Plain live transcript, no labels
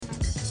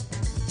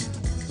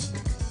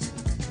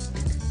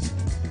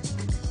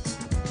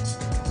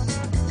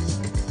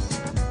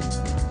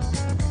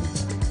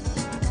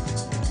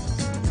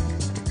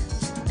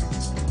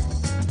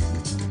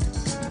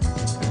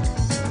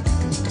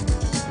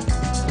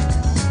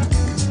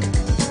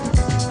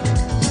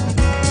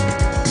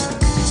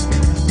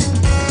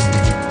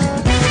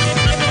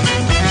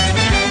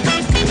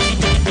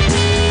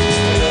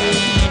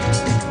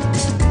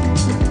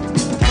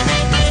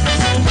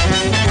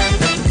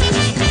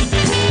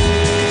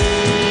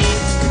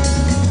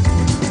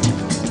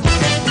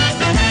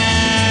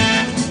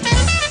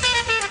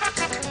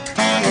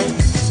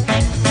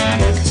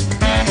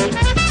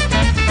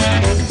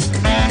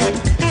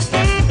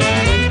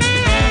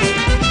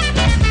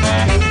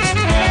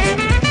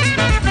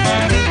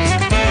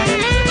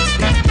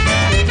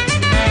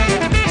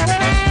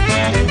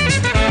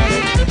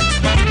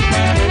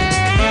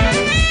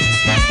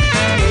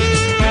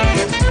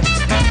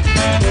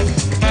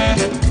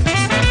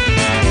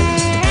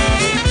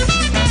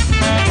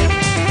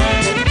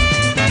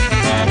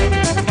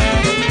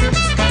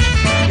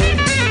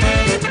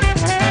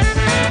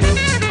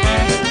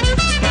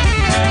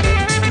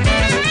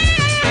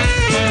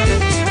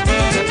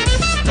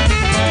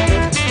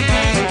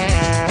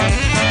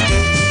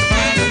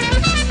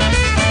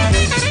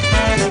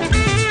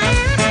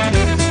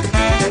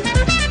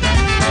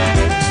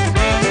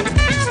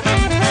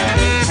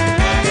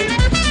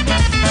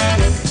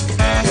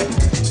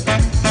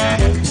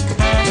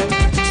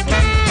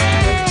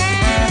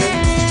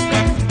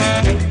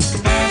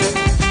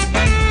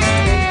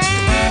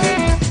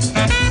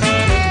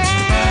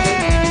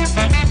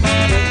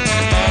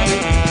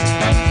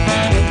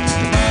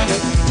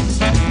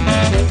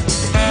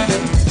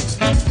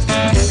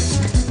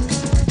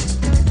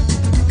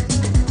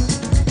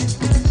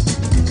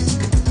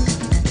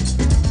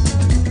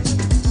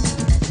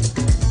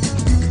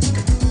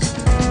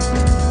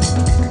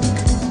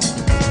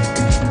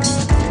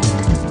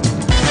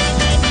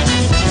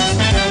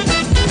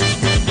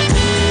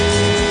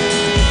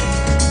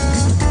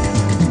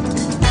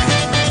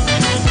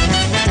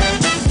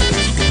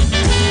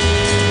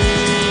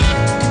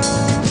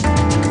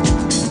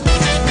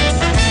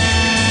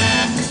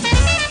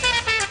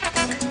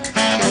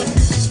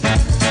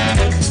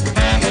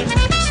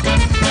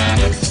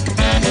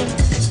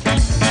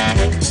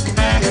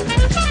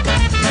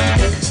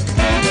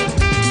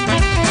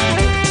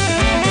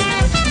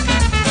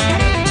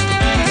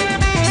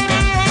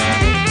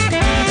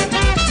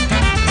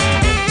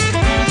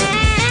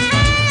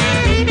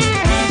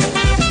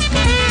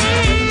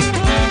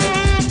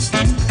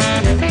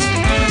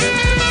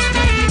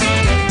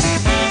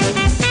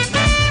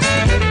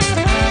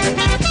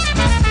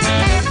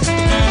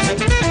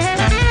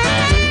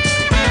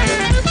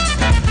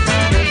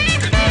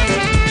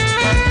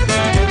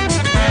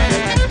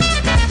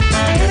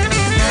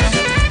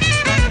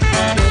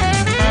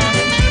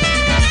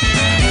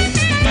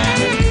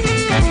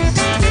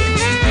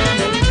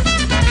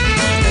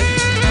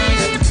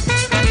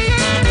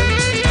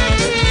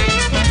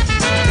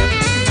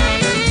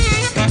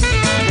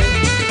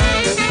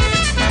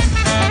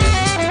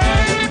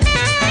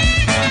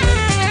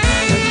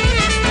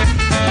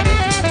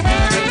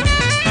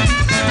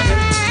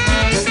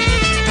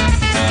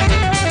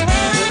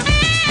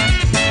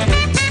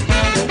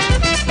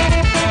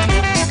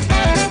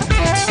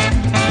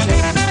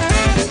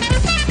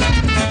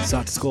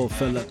called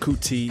Fela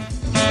Kuti.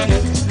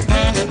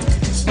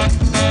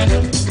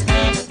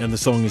 And the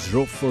song is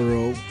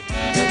Roforo.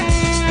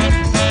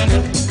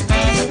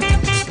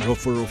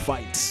 Roforo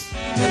Fights.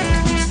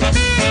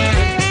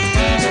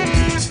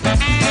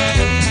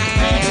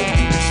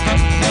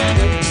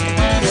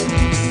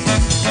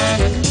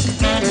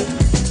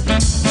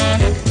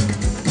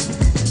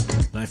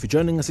 Now, if you're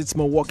joining us, it's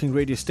Mawalking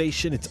Radio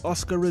Station. It's Kenya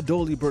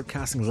Radoli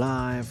broadcasting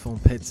live from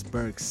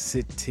Pittsburgh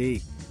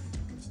City.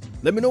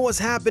 Let me know what's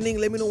happening.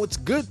 Let me know what's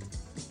good.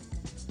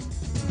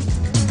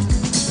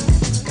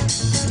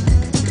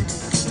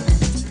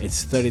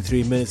 It's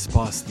 33 minutes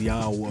past the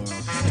hour.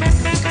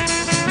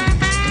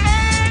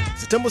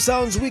 It's the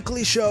Tembosounds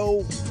weekly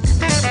show.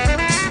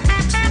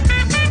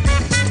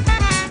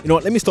 You know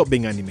what? Let me stop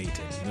being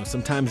animated. You know,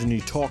 sometimes when you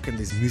talk and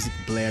there's music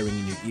blaring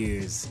in your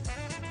ears,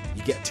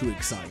 you get too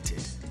excited.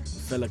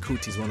 Fela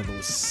Kuti is one of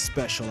those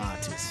special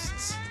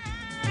artists.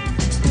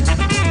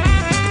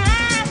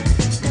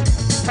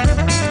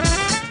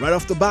 Right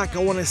off the back, I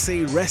want to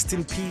say rest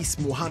in peace,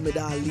 Muhammad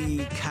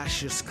Ali,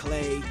 Cassius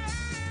Clay.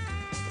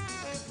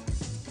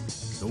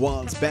 The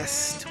world's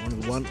best,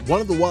 one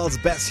of the world's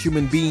best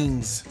human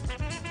beings.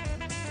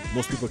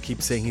 Most people keep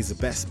saying he's the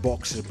best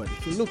boxer, but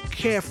if you look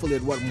carefully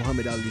at what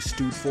Muhammad Ali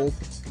stood for,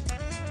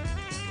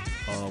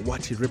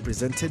 what he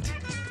represented,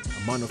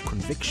 a man of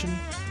conviction,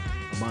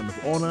 a man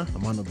of honor, a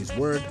man of his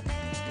word,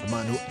 a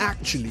man who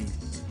actually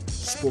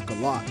spoke a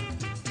lot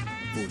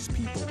for his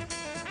people.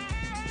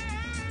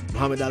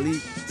 Muhammad Ali,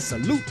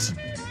 salute.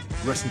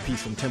 Rest in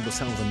peace from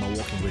Tembosounds and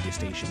Mawalking Radio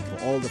Station. For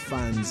all the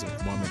fans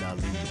of Muhammad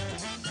Ali,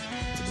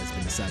 today's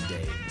been a sad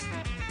day.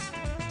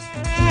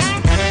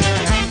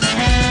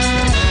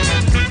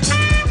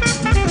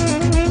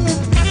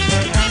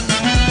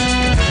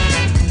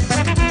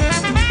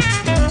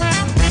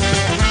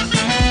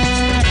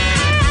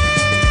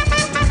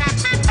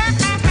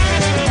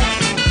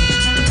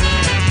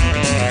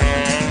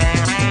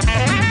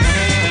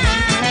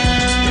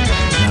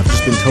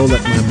 Been told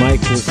that my mic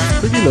was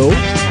pretty low.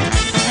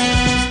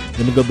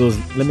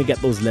 Let me get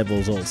those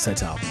levels all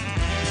set up.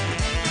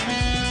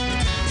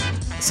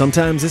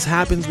 Sometimes this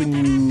happens when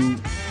you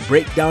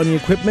break down your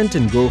equipment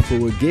and go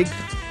for a gig.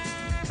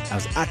 I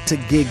was at a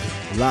gig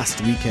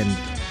last weekend.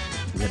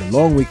 We had a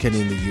long weekend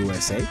in the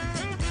USA,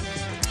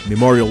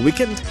 Memorial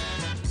Weekend,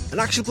 and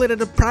actually played at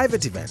a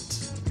private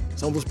event.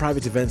 Some of those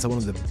private events are one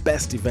of the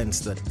best events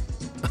that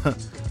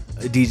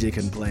a DJ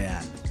can play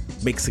at,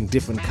 mixing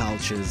different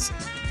cultures,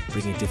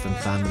 bringing different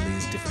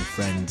families, different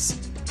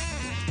friends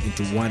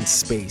into one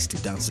space to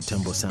dance to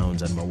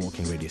Tembosounds and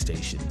Mawalking Radio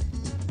Station.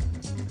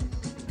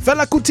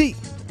 Fela Kuti.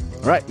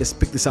 All right, let's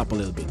pick this up a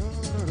little bit.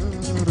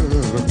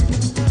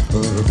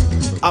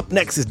 Up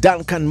next is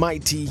Duncan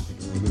Mighty.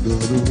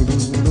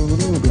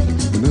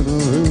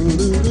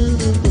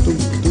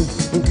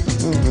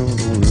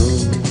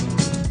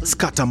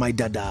 Scatter my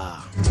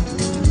dada.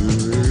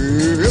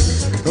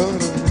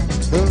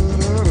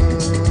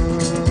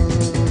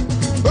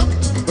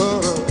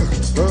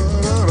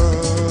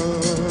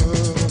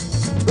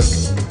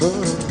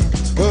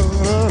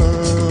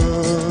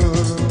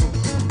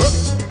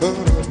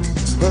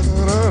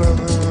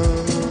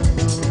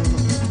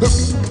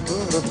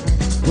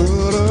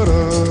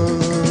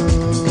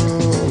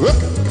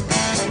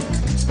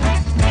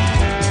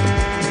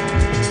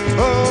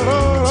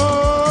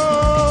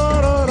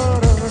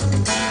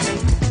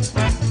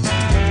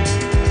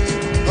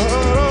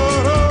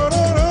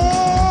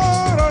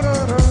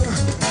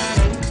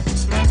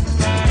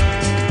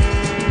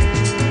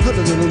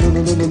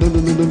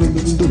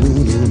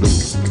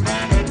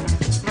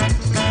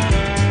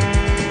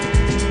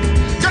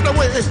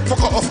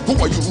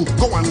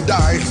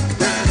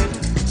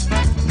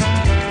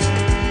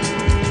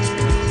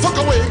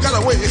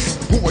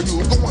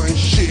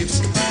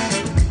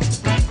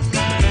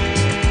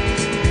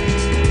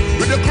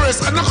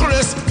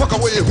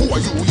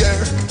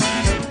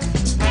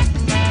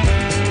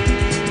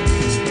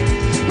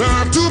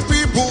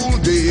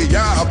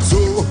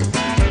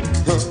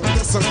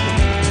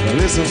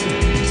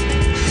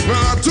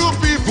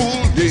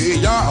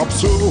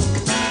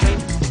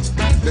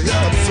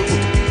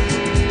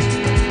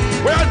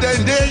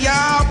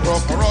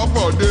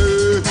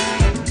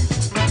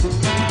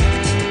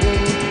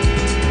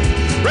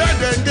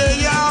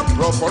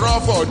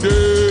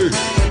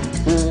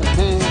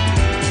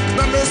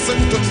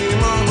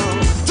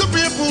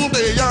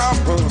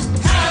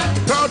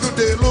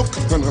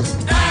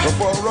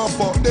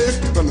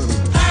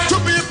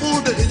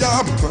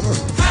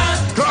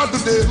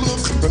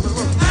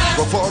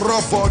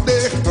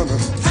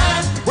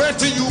 Where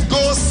till you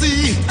go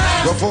see?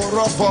 Go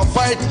for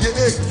fight,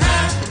 yeah.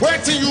 Where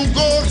till you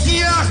go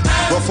here?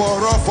 Go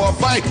for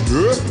fight,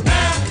 yeah.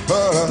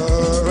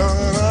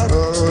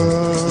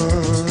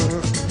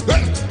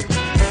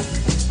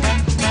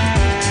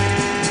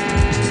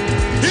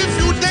 If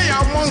you there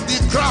among the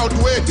crowd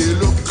where they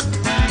look,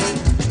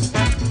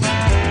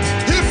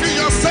 if you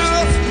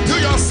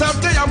yourself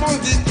there among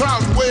the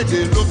crowd where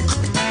they look,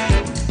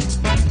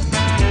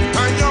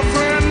 and your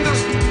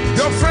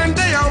friend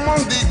they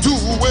among the two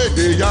where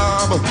they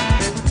are.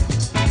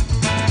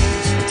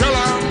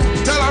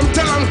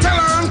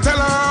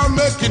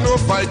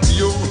 fight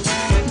you.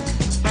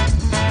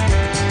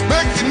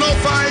 Make it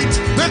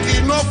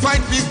no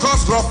fight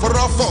because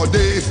rough all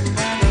day.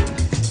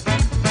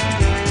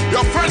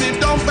 Your friend he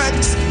don't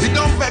vex,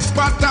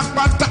 pata,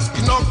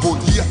 he not go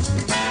here.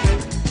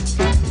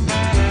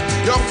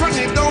 Your friend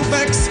he don't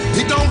vex,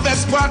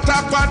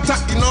 pata,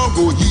 he not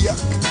go here.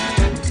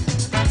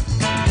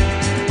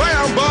 By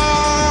and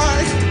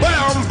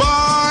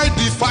by,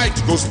 the fight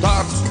go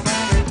start.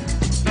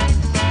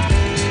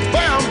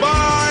 By and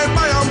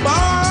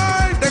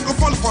by, they go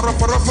fall for a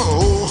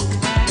oh.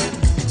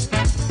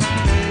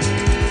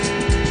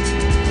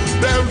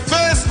 Them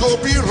face go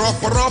be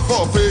rough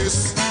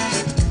face.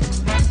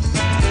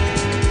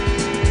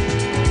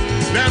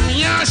 Them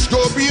yash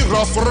go be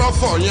rough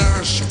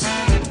yash.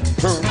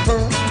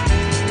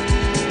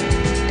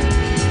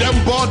 Them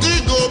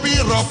body go be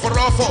rough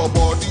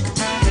body.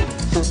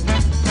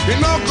 You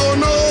no go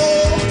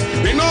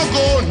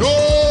know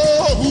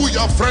who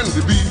your friend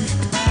be.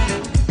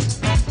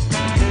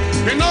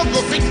 You no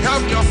go fit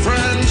help your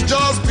friends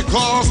just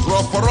because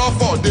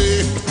rough all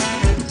day.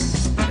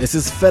 This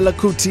is Fela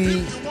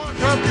Kuti.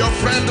 Help your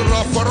friend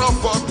rough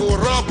go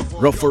rough.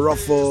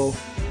 Ruffo.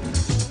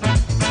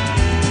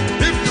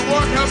 If you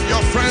want help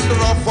your friend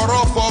rough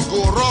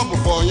go rub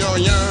for your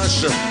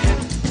yash.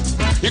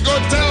 You go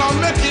tell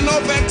him make you no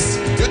vex.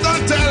 You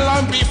don't tell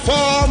him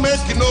before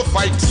make you no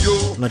fight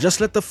you. Now just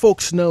let the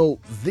folks know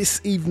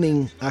this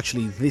evening,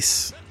 actually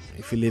this,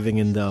 if you're living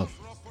in the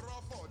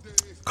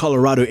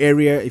Colorado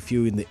area, if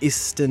you're in the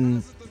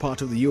eastern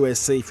part of the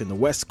USA, if you're in the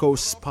west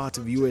coast part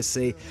of the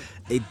USA,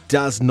 it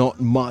does not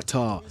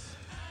matter.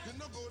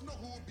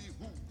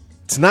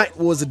 Tonight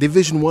was a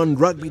Division 1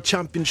 Rugby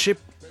Championship,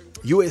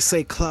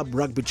 USA Club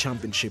Rugby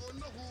Championship.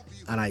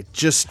 And I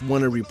just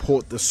want to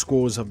report the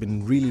scores have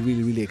been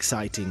really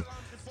exciting.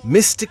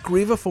 Mystic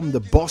River from the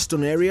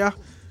Boston area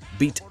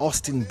beat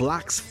Austin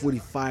Blacks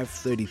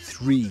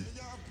 45-33.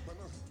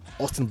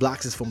 Austin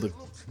Blacks is from the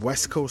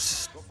west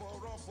coast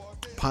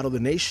part of the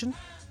nation.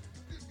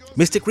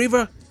 Mystic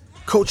River,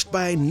 coached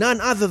by none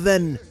other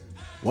than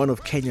one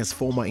of Kenya's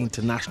former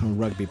international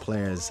rugby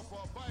players,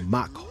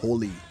 Mark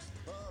Holy,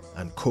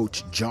 and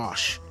Coach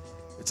Josh.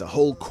 It's a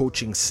whole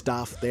coaching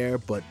staff there,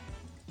 but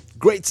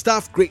great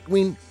stuff, great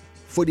win.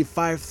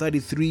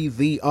 45-33,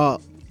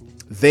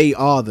 they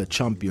are the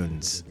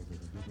champions.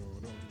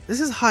 This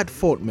is hard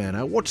fought, man.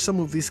 I watched some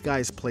of these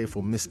guys play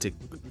for Mystic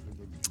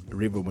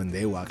River when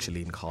they were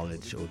actually in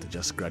college, or they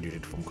just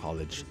graduated from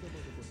college.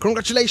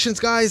 Congratulations,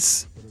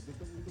 guys.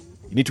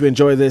 You need to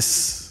enjoy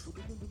this.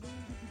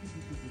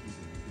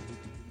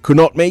 Could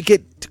not make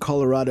it to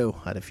Colorado.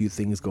 Had a few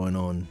things going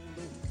on.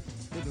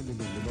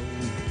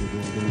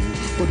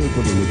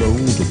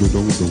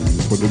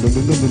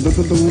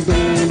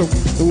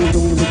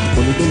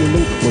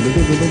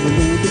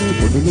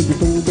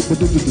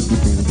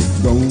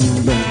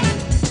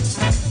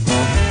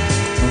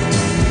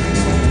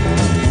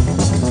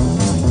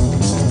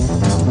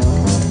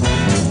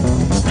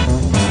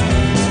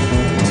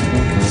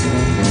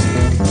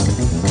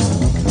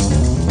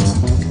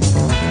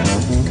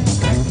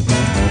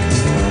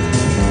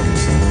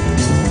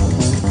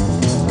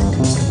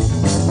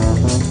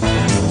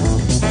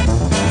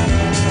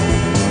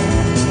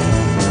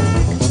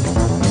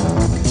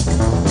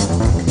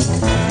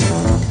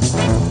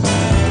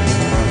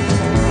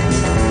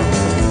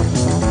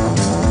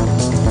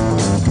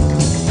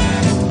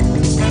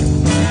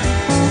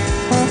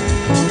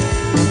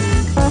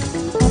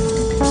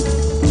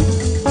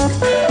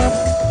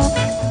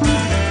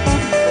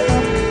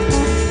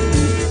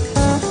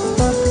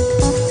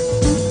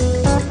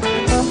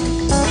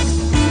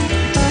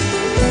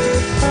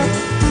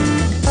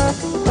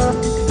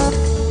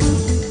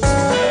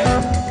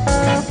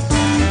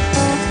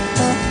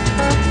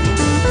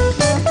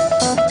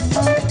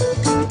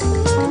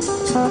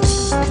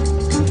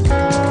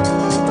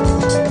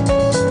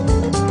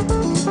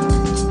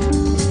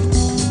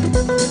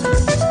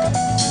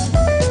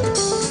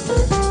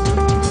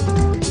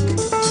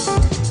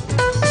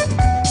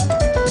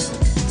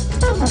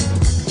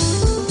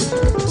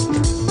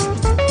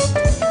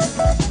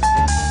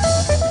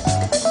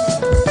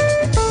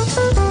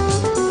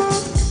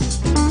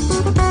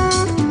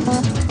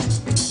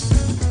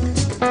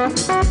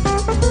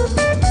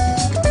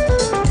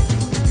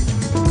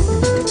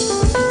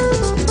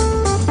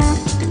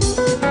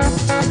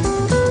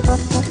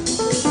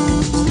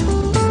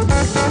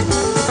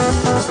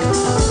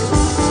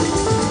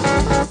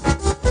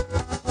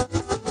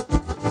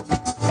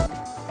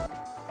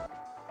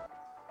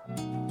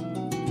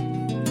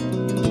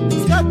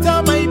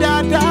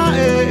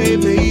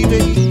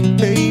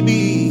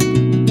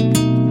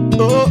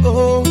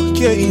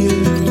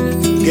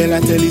 Girl, I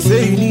tell you,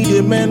 say you need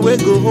a man we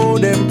go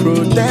hold and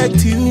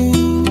protect you.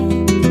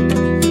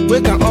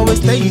 We can always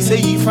tell you, say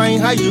you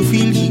find how you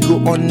feel, he go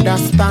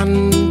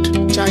understand.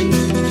 Child,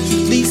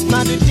 these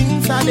not the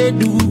things I they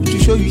do to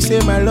show you, say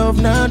my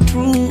love not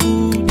true.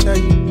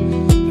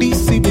 Child,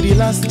 this will be the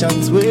last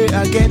chance where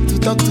I get to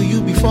talk to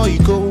you before you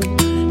go.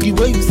 The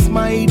way you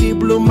smile, they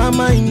blow my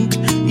mind.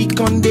 It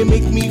can they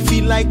make me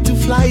feel like to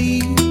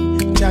fly.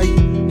 Chai,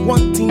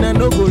 one thing I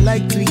no go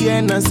like to hear,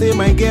 and I say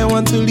my girl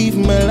want to live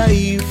my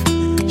life.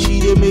 She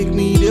dey make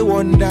me dey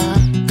wonder,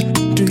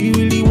 do you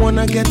really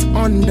wanna get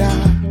under?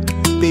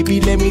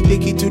 Baby, let me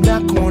take you to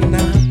that corner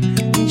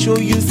and show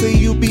you, say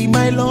you be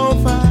my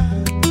lover.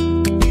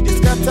 You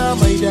just scatter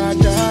my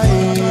dada,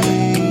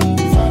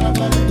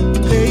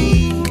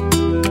 hey.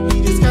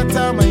 You just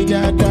scatter my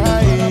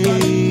dada,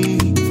 hey.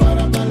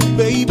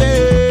 Baby,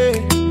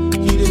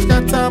 you just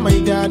scatter my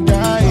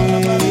dada,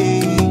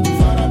 hey.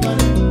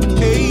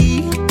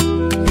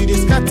 You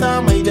just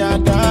scatter my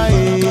dada,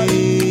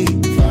 hey.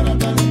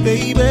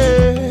 Baby,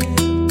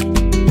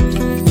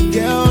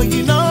 girl,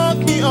 you knock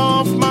me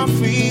off my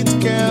feet,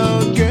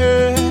 girl.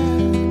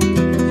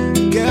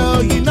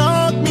 Girl, you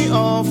knock me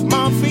off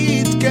my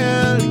feet,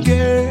 girl.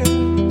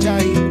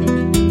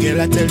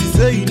 Girl, I tell you,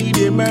 say you need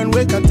a man,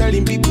 wake up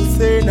telling people,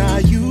 say, nah,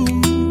 you.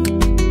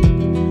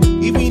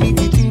 Even if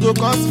you think go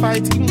cause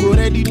fight, him go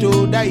ready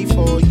to die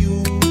for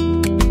you.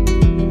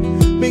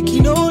 Make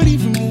you no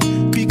leave me,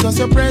 because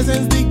your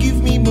presence, they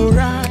give me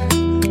morale.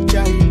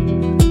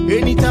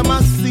 Anytime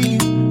I see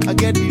you, I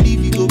get relief,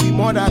 you go be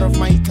mother of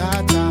my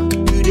tata.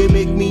 You they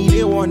make me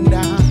they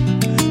wonder,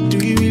 do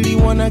you really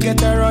wanna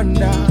get her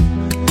under?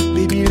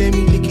 Baby, let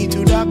me take you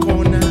to that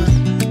corner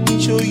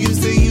and show you,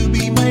 say you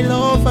be my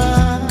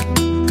lover.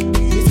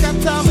 You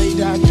scatter my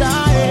dada,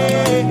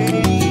 hey.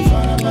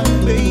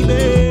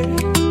 Baby,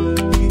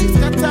 you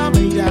scatter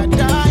my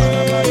dada,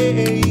 hey.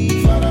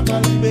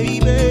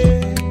 Baby,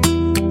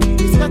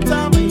 you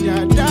scatter my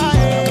dada,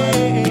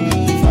 hey.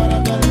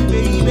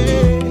 Baby,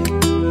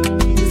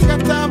 you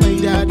scatter my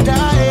dada,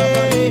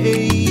 hey.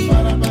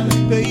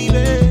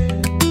 Baby,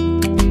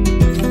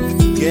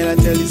 girl, I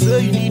tell you, so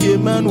you need a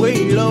man where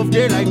you love,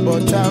 they like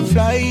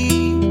butterfly.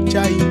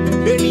 Chai,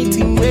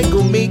 anything we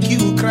go make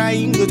you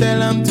cry, go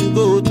tell him to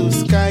go to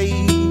sky.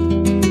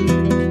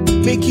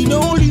 Make you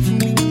no leave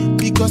me,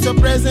 because your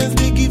presence,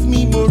 they give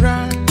me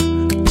morale.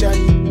 Chai,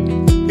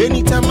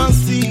 anytime I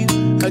see you,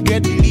 I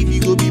get relief,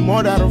 you go be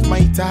mother of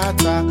my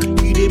tata.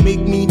 You they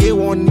make me, they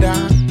wonder,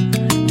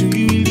 do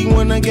you really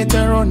wanna get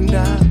her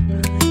under?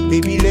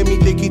 Baby, let me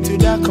take you to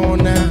that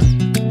corner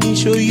and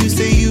show you,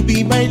 say you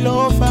be my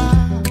lover.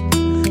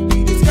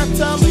 You just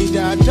scatter my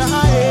dada,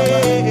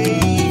 hey.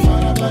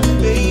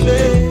 Baby,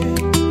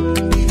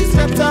 you just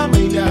scatter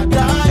my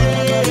dada,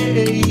 hey.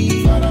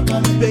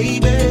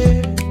 Baby,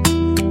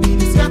 you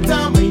just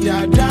scatter my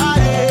dada,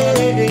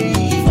 hey.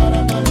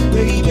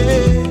 Baby,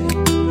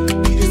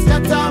 you just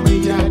scatter my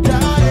dada,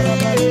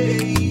 hey.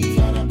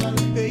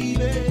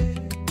 Baby,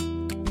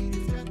 you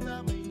just scatter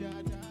my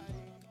dada.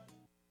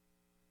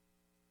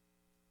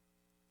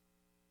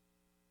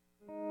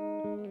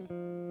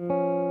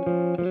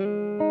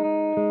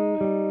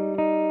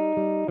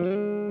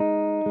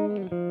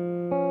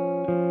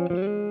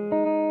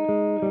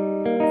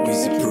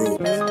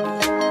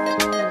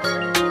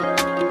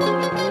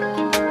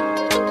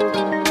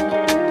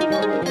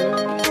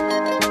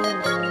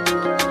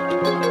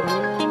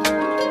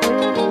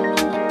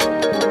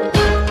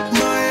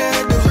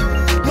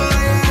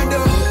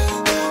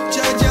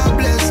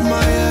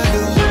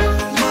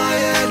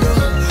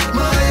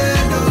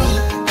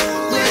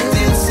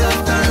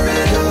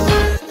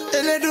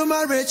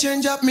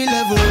 Change up me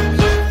level.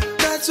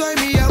 That's why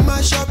me a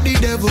mash up the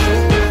devil.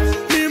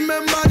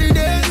 Remember the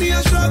days me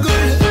a struggle.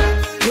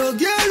 Your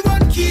girl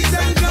want kiss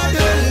and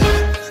cuddle.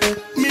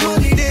 Me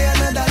money day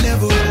another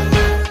level.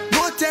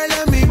 Go tell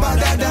them me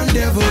better than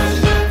devil.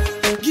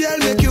 Girl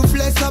make you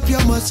flex up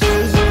your muscle.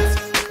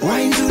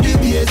 Wine to the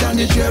bass and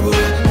the treble.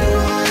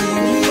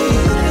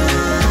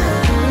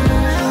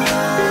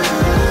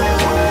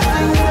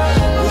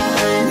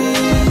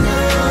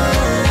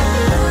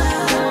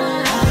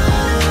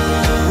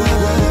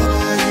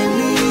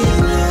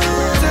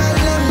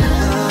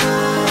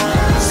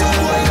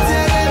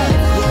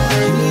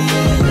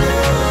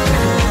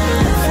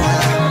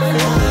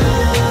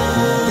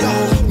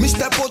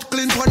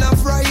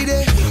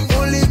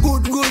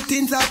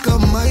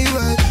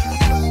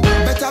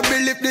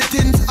 The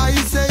things I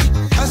say,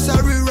 a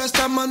sorry rest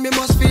man, me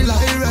must feel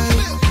like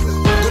right.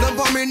 Go down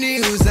for me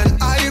knees and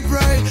I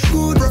pray.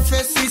 Good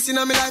prophecies in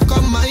my life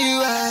come my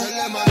way.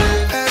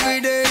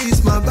 Every day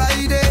is my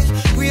body day.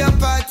 We are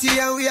party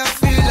and we are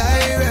feel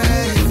like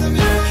right.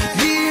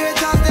 The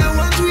haters they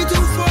want we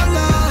to fall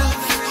off,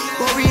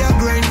 but we are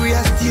grind, we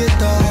are stay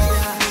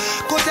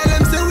tough. Go tell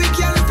them say we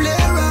can't play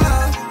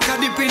rough. Cause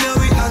deep in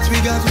our hearts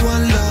we got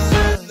one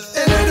love.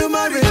 And I do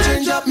my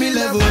change up me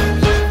level.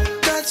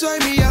 That's why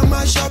me a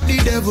mash up the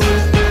devil.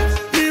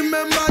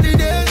 Remember the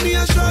days me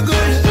a struggle.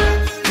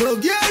 No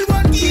girl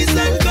want kiss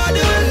and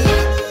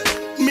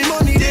cuddle. Me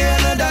money day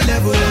another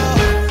level.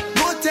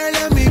 Go tell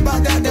them me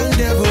better than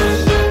devil.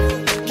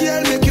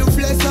 Girl make you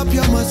flex up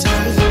your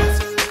muscle.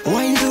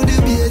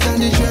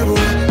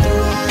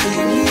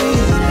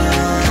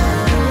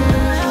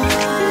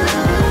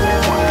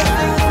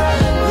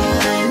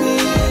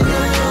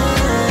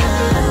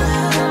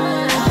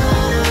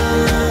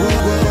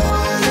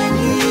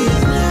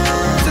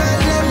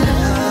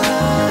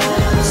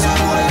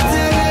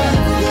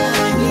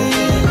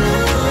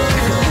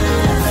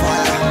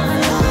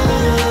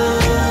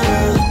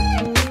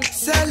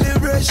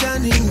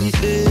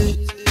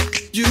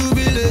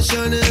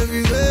 Affection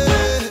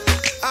everywhere.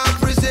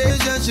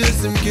 Appreciation,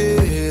 just some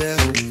care.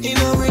 In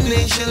our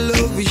nation,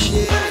 love we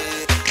share.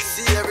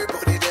 See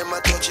everybody, them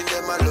are touching,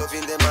 them are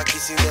loving, them are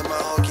kissing, them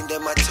are hugging,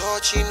 them are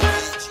touching me.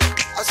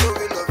 I saw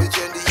we love it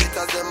when the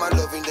haters, them are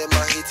loving, them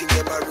are hating,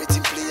 them are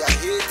rating, player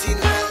hating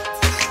me.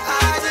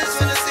 I just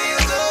wanna see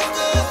you go,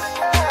 go.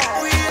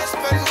 We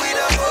spend with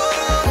a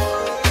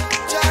photo.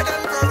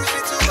 Jordan promise me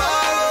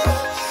tomorrow.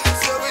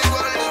 So we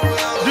gonna live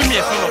without. Do me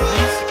a favor,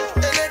 please.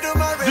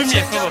 Do me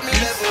a favor,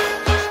 please.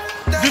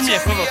 Do me a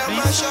favor,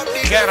 please.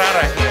 Get out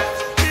of here.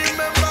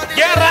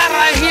 Get out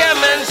of here,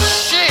 man.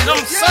 Shit,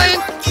 I'm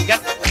saying.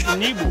 Get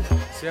Nibu.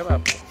 See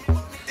what?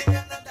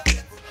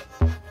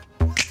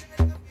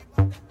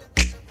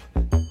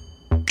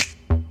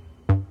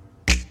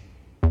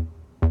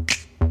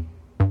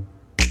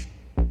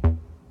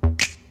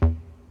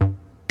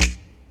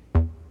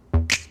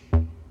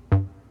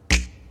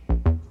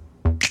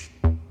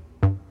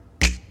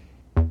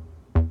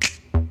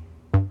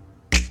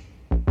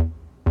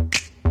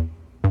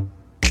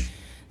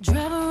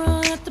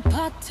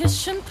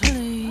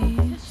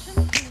 Please.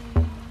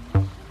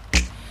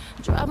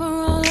 Drop her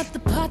all up the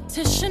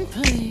partition,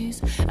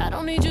 please. I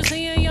don't need you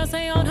seeing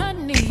Yonsei on her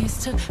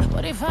knees. Took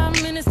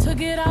 45 minutes to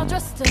get all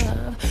dressed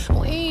up.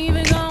 We ain't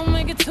even gonna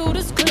make it to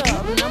this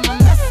club. Now my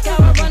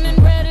mascara running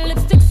red,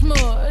 lipstick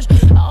smudge.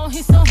 Oh,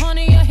 he's so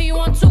honey, yeah, he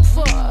want too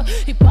far.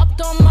 He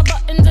popped on my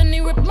buttons and he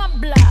ripped my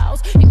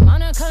blouse. He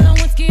Monica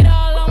Lewinsky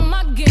all on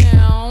my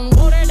gown.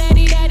 Water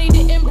daddy, daddy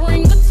didn't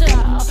bring the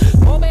towel.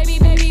 Oh, baby,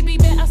 baby, be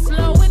better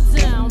slow it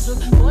down.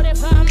 Took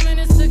 45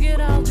 minutes to get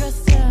all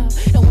dressed up.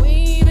 And we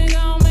ain't even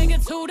gonna make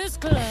it to this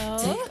club.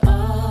 Take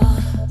all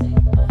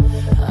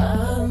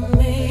of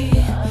me.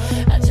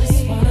 I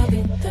just wanna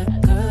be the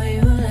girl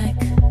you like.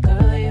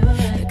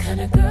 The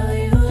kind of girl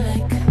you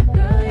like.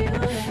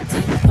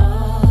 Take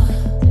all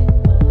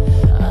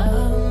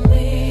of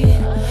me.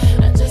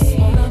 I just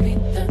wanna be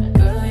the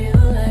girl you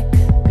like.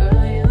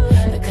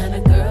 The kind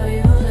of girl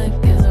you like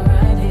is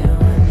right here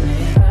with me.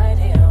 Right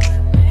here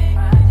with me.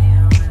 Right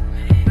here with me.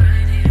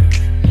 Right here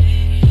with me.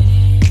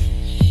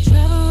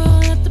 Travel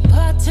roll up the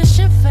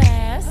partition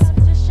fast.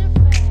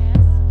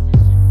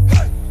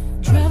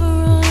 Travel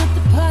roll up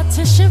the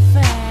partition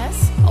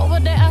fast. Over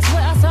there, I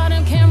swear I saw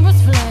them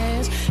cameras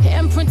flash.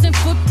 Handprints and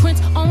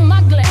footprints on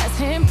my glass.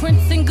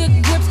 Handprints and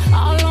good grips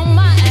all on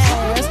my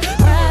ass.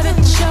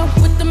 Private show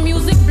with the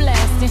music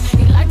blasting.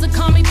 He like to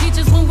call me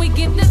peaches when we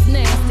get this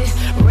nasty.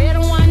 Red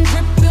wine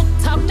drip, built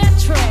talk that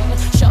trash.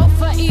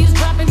 Chauffeur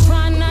eavesdropping,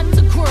 trying not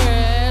to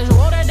crash.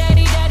 Water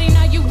daddy, daddy,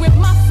 now you rip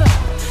my fur.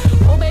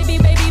 Oh baby,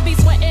 baby, be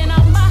sweating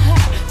out my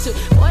hair. Took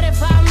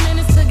 45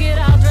 minutes to get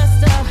all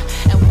dressed up.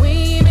 And we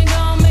ain't even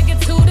gonna make it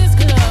to this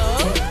club.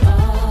 Take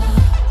all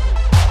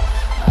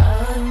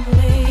of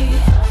me.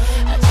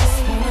 I just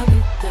wanna be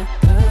the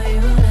girl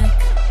you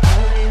like.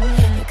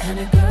 The kind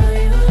of girl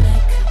you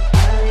like.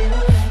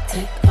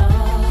 Take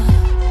all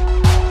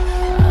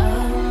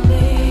of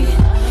me.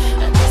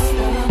 I just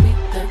wanna be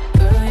the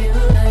girl you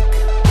like.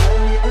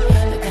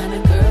 The kind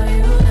of girl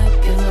you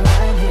like is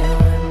right here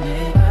with me.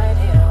 Right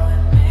here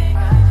with me.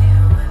 Right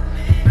here with me.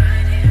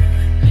 Right here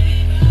with me.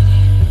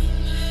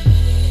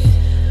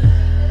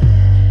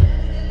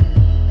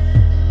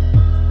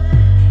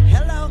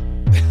 Hello.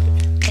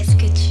 Est-ce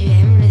que tu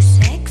aimes le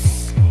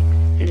sexe?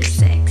 Le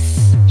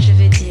sexe, je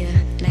veux dire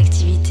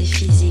l'activité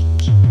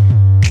physique,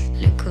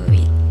 le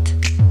coït.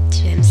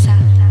 Tu aimes ça?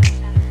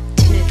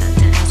 Tu ne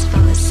t'intéresses pas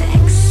au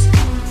sexe?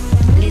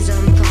 Les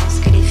hommes pensent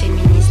que les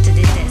féministes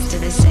détestent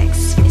le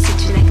sexe, mais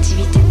c'est une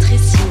activité très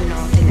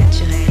stimulante et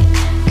naturelle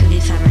que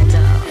les femmes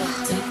adorent.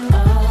 Take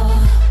all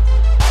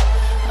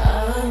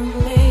of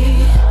me.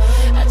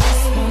 I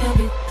just wanna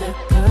be the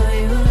girl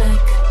you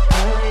like.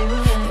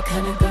 The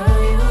kind of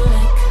girl you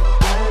like.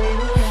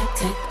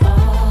 Take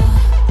all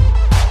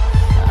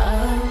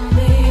of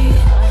me.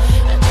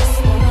 I just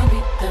wanna be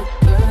the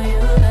girl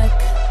you like.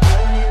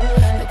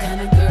 The kind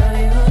of girl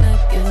you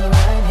like is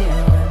right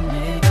here with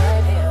me.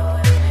 Right here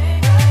with me.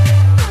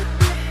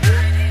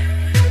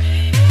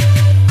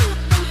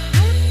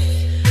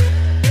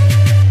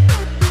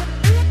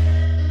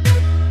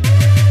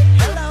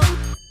 Hello.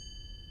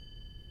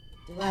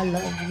 Do I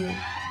love you?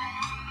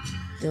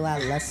 Do I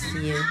lust for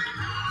you?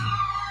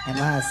 Am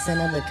I a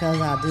sinner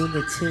because I do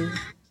the two?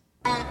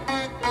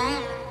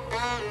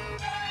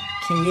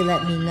 Can you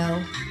let me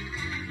know?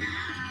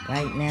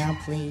 Right now,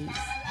 please.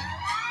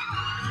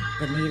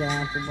 Bonita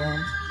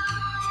Applebum.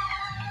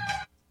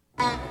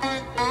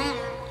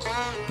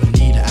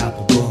 Bonita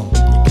Applebum,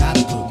 you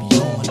gotta put me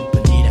on.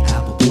 Bonita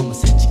Applebum, I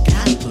said you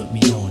gotta put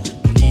me on.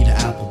 Bonita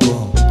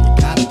Applebum, you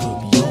gotta put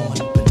me on.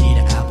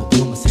 Bonita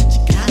Applebum, I said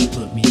you gotta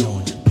put me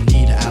on.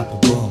 Bonita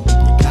Applebum,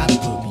 you gotta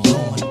put me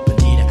on.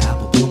 Bonita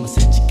Applebum, I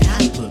said you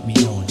gotta put me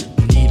on.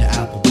 Bonita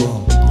Applebum,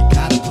 you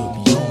gotta put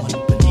me on.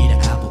 Bonita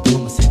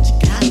Applebum, I said you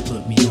gotta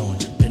put me on.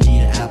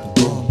 Bonita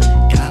Applebum,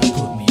 gotta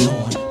put me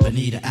on.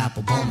 Bonita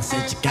Applebum, I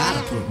said you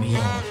gotta put me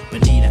on.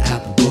 Bonita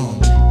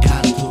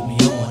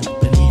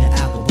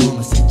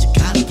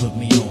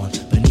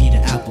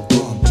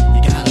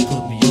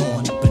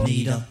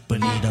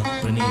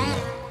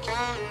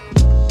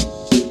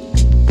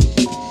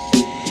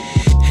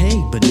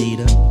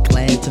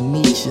to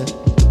meet you.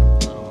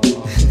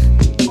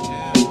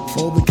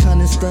 For the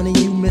cunning stunning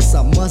you miss,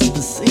 I must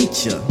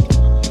beseech you.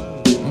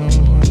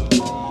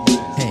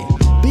 Hey,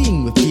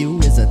 being with you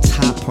is a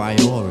top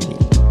priority.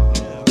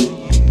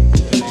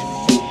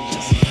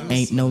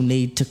 Ain't no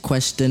need to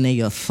question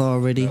the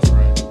authority.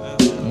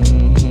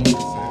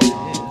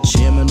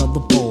 Chairman of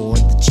the board,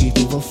 the chief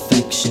of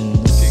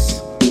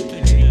affections.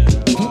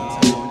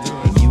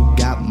 You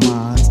got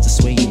minds to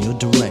sway in your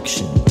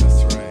direction.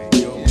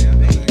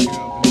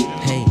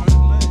 Hey,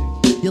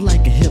 you're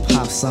like a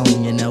hip-hop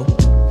song, you know.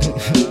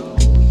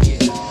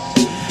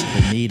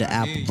 Bonita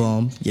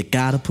Applebum, you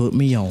gotta put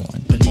me on.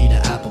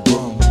 Bonita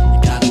Applebum,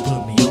 you gotta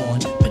put me on.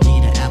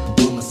 Bonita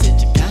Applebum, I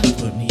said you gotta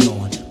put me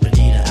on.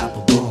 Bonita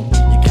Applebum,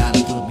 you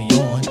gotta put me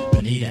on.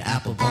 Bonita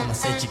Applebum, I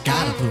said you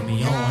gotta put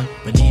me on.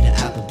 Bonita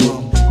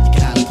Applebum, you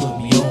gotta put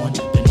me on.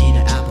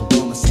 Bonita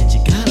Applebum, I said you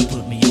gotta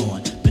put me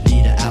on.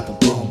 Bonita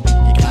Applebum,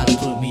 you gotta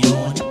put me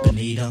on.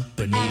 Bonita,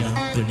 Bonita,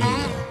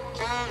 Bonita.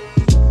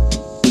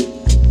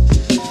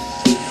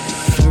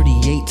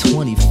 38,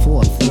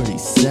 24,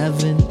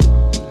 37.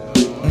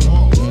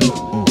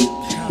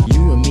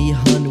 You and me,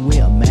 honey,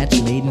 we're a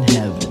match made in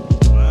heaven.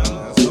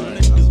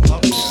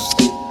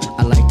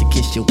 I like to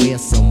kiss you where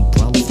some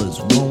brothers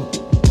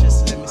won't.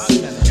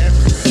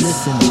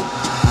 Listen up,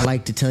 I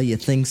like to tell you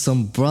things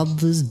some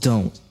brothers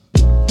don't.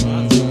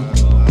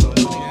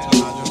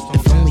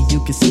 If only you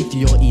could see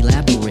through your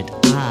elaborate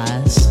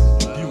eyes.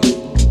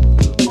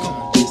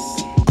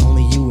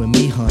 Only you and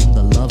me, hun,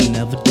 the love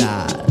never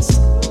dies.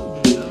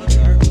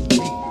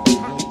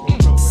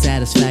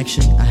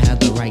 Satisfaction, I have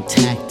the right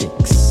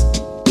tactics.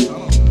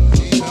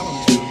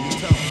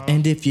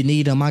 And if you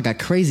need them, I got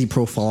crazy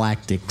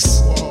prophylactics.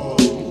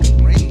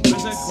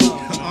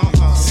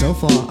 So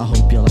far, I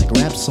hope you like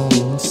rap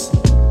songs.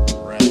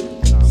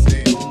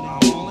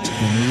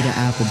 Bonita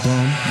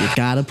Applebum, you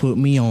gotta put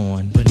me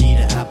on.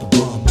 Bonita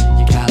Applebum,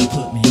 you gotta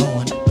put me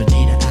on.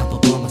 Bonita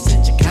Applebum, I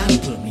said you gotta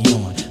put me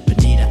on.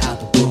 Bonita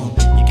Applebum,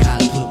 you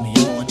gotta put me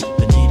on.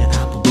 Bonita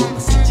Applebum, I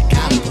said you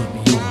gotta put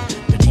me on.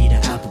 Bonita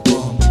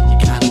Applebum, you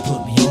gotta put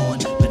me on.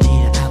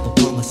 Bonita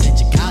Applebum, I said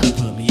you gotta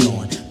put me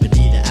on.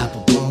 Bonita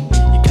Applebum,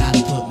 you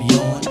gotta put me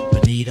on.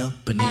 Bonita,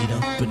 Bonita,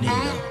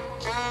 Bonita.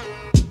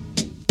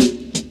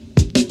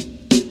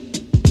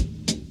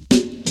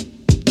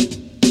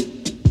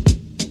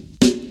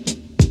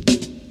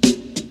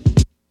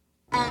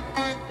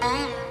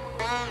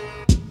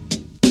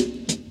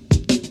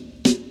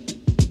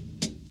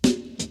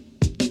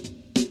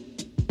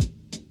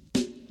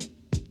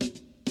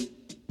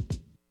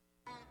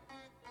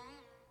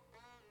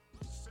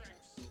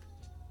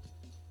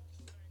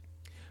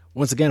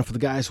 Once again, for the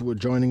guys who are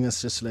joining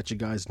us, just to let you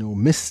guys know,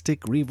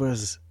 Mystic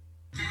Rivers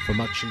from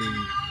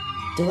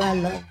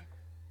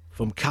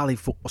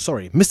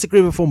California, Mystic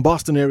River from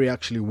Boston area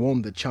actually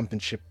won the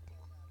championship,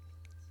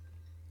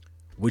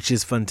 which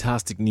is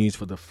fantastic news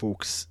for the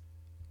folks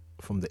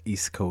from the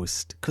East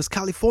Coast. Because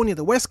California,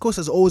 the West Coast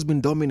has always been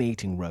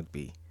dominating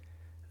rugby.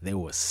 They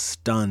were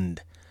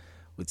stunned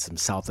with some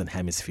Southern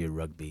Hemisphere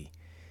rugby.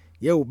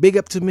 Yo, big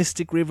up to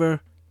Mystic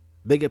River,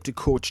 big up to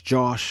Coach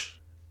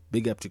Josh,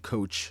 big up to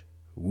Coach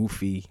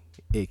Woofy,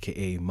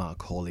 a.k.a.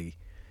 Mark Hawley,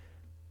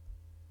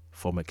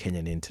 former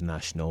Kenyan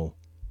international,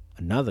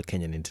 another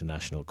Kenyan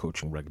international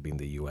coaching rugby in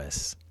the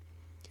US.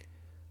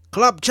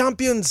 Club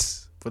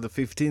champions for the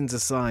 15s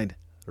aside.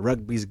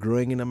 Rugby is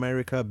growing in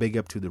America. Big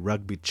up to the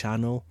Rugby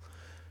Channel.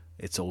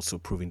 It's also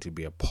proving to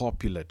be a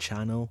popular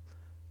channel.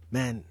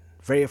 Man,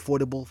 very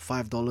affordable,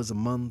 $5 a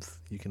month.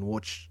 You can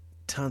watch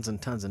tons and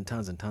tons and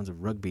tons and tons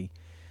of rugby.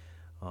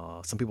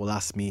 Some people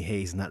ask me,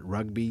 hey, isn't that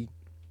rugby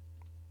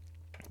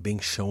being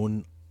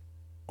shown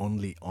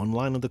only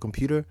online on the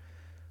computer?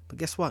 But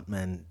guess what,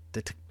 man?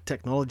 The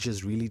technology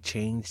has really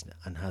changed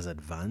and has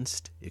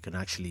advanced. You can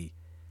actually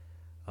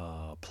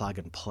plug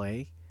and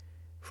play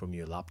from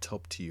your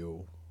laptop to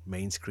your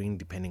main screen,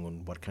 depending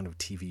on what kind of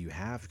TV you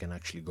have. You can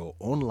actually go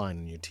online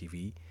on your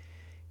TV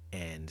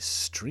and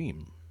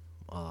stream.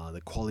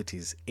 The quality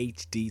is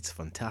HD. It's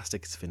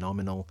fantastic. It's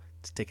phenomenal.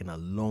 It's taken a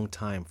long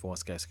time for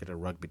us guys to get a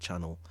rugby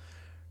channel.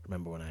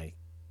 Remember when I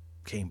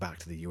came back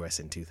to the US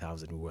in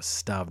 2000, we were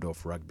starved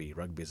off rugby.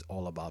 Rugby is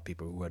all about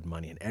people who had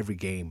money, and every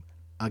game,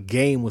 a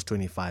game was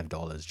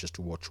 $25 just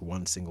to watch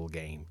one single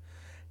game.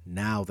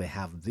 Now they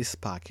have this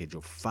package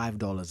of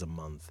 $5 a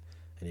month,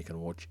 and you can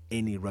watch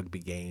any rugby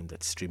game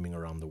that's streaming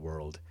around the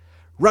world.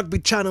 Rugby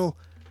Channel,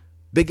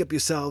 big up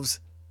yourselves.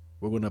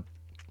 We're going to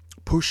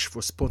push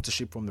for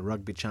sponsorship from the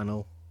Rugby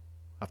Channel.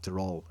 After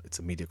all, it's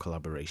a media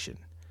collaboration.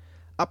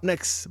 Up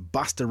next,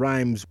 Busta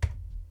Rhymes.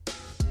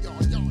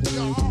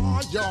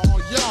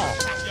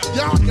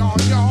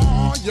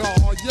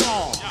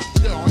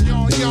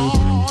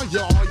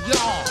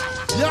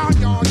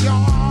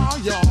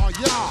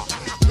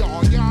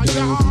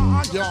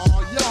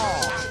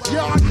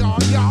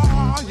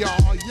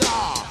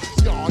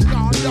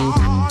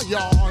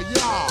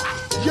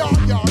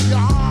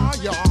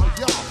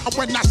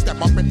 When I step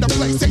up in the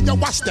place, say yo,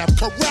 I step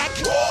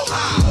correct. You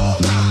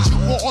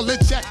all in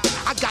check.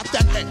 I got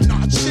that head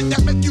nod shit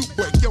that make you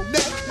break your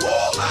neck.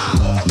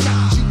 I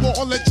got you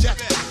all in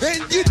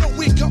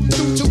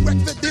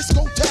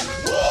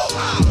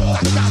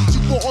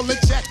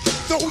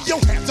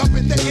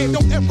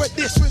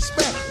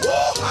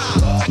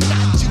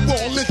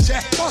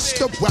Bust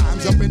the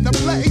rhymes up in the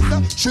place,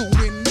 true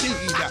indeed.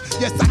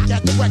 Yes, I got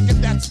the record,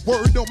 that's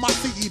word on my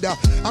feed.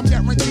 I'm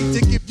guaranteed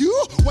to give you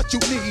what you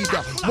need.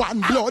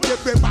 One blood,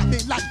 everybody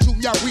like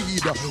Junior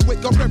Reed.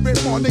 Wake up every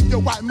morning, yo,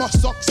 I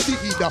must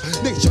succeed.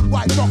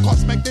 Nationwide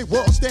knockouts make the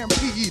world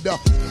stampede.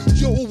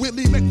 Yo,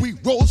 Willie, make we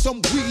roll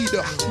some weed.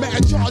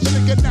 Man, charge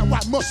nigga, now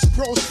I must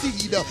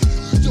proceed.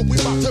 Yo, we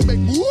about to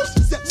make moves,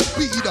 set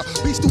speed.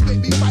 Beast to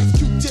baby, Vice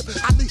Q-tip,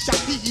 at least I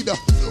need.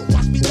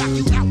 Watch me knock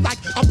you out like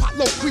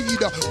Apollo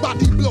Creed.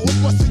 Body blows,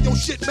 busting your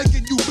shit,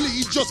 making you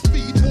bleed. Just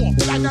feed more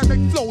dynamic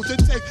flows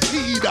and take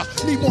heed.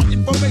 Need more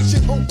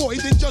information,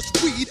 homeboy, than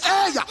just weed.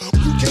 Hey,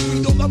 you can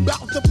read all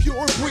about the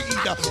pure breed.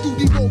 Do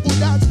the mobile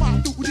dance, my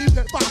do the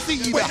pepper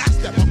seed. When I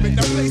step up in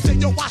the place,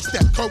 and yo, I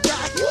step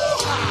correct.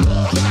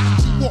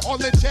 We're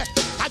all in check.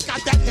 I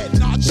got that head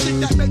nod shit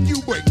that make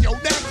you break your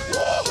neck.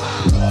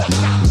 I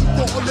got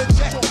you all in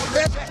check.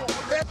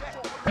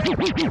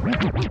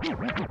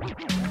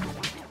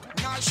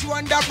 Now she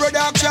want that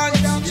production.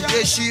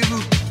 Yeah,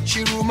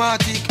 she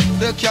romantic.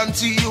 They can't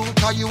see you,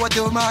 call you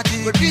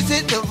automatic. But this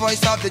is the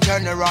voice of the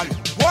general.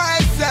 Why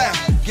say?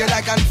 Girl,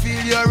 I can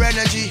feel your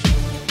energy.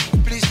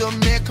 Please don't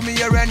make me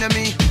your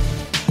enemy.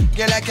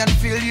 Girl, I can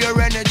feel your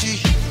energy.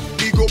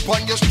 Big up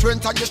on your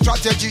strength and your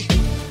strategy.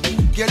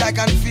 Girl, I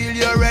can feel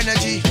your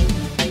energy.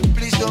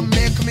 Please don't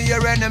make me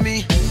your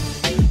enemy.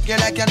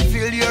 Girl, I can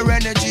feel your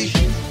energy.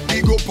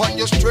 Big up on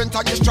your strength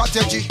and your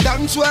strategy.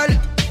 Dance well.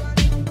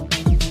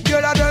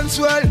 Girl, I dance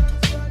well.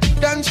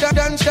 Dance,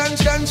 dance,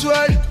 dance, dance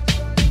well.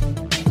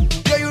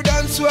 Yeah, you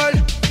dance well.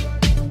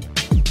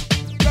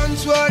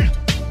 Dance well.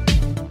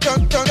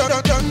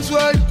 Dance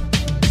well.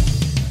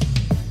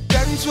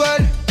 Dance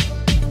well.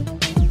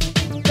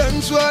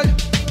 Dance well.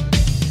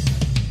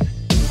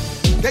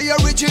 The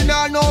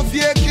original, no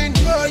faking.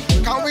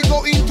 Can we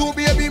go into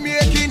baby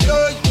making?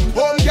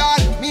 Oh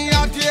God, me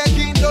a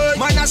taking.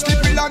 Man a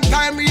sleep a long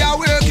time, we are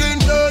working.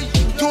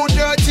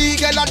 2:30,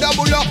 girl a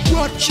double up.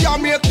 What she a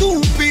make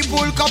two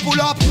people couple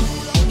up.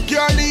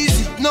 Girl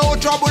easy, no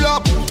trouble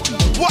up.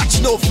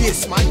 Watch no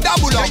face, man,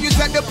 double up. Can you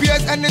set the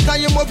pace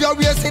anytime you move your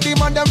waist? See the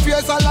man them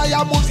face a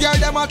liar moves, girl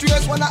them a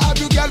trace. Wanna have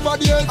you girl for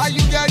days, and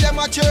you girl them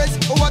a chase.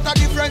 Oh what a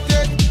different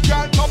thing,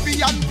 girl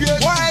copy and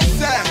paste. Why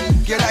say?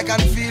 Girl I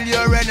can feel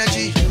your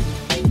energy.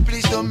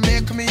 Please don't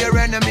make me your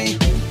enemy.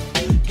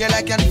 Girl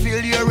I can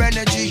feel your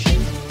energy.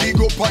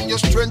 Big up on your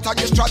strength and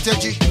your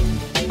strategy.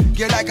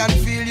 Girl I can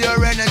feel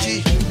your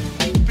energy.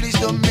 Please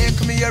don't make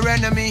me your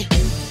enemy.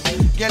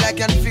 Girl I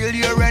can feel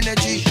your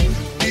energy.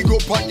 Big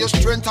up on your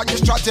strength and your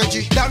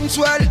strategy. Dance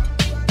well.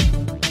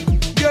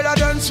 Girl I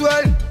dance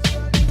well.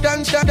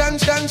 Dance,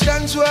 dance, dance,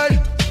 dance well.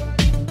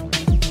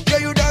 Yeah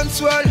you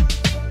dance well.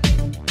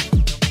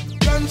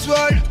 Dance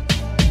well.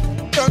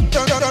 Dance,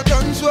 dance,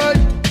 dance well.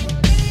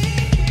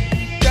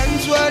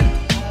 Dance well.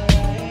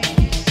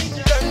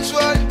 Dance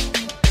well.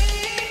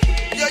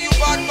 Yeah you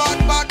bad, bad,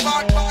 bad,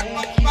 bad,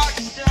 bad, bad.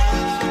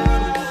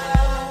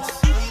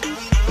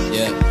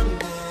 Yeah.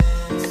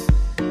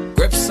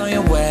 Grips on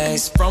your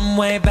waist from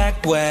way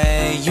back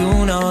way.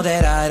 You know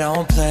that I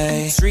don't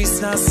play.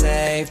 Streets not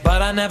safe,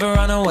 but I never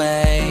run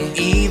away,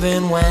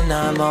 even when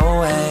I'm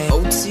away.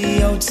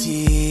 OT,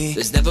 OT.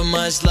 There's never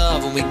much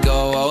love when we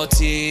go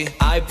OT.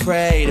 I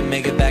pray to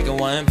make it back in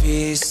one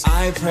piece.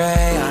 I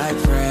pray, I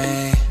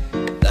pray.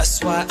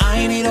 That's why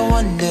I need a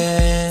one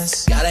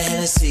dance. Got a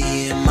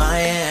Hennessy in my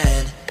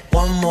hand.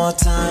 One more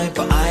time,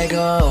 but I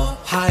go.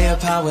 Higher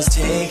powers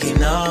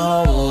taking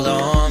a hold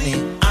on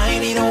me. I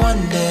need a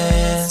one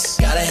dance.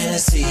 Got a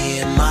Hennessy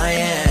in my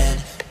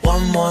hand.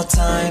 One more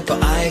time,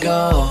 but I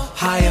go.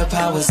 Higher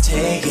powers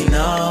taking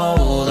a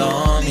hold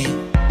on me.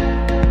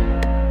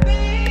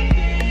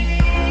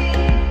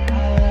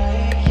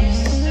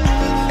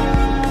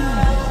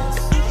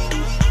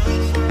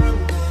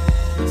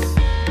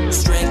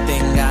 Strength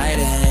and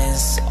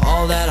guidance,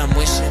 all that I'm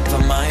wishing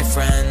for my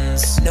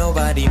friends.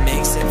 Nobody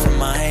makes it from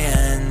my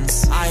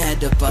ends. I had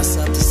to bust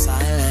up the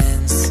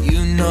silence.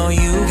 You know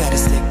you gotta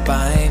stick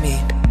by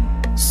me.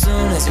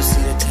 Soon as you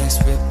see the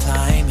text,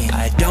 reply me.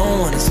 I don't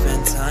wanna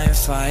spend time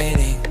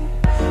fighting.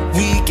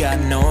 We got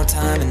no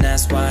time and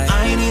that's why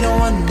I need a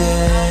one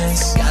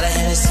dance. Got a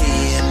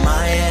Hennessy in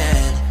my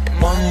hand.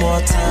 One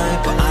more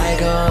time, but I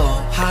go.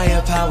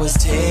 Higher powers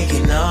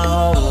taking a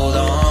hold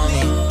on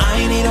me.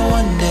 I need a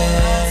one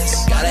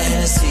dance. Got a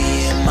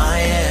Hennessy in my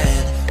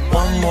hand.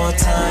 One more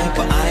time,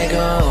 but I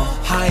go.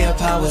 Higher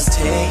powers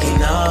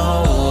taking a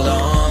hold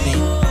on me.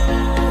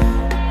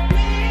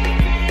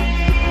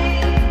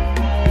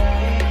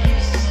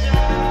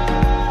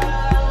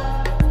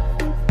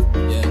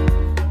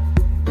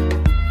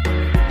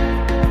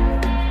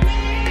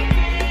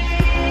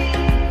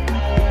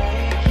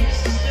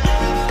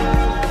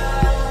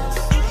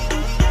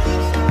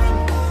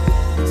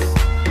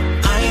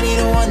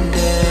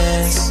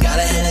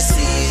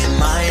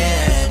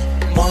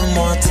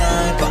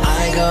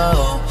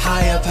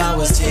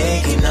 Powers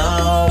taking a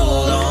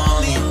hold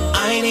on me.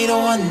 I need a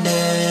one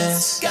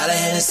dance. Got a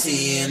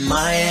Hennessy in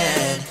my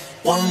hand.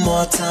 One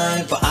more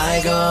time, but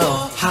I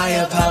go.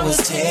 Higher powers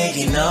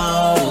taking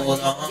a hold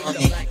on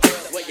me.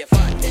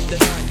 the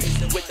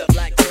 90s. With the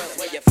black girls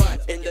where you fun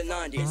in the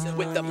 90s.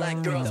 With the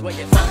black girls where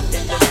you fun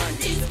in the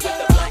 90s. With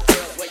the black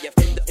girls where you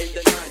in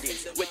the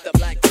 90s. With the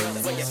black girls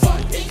where you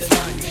fun in the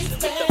 90s.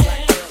 With the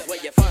black girls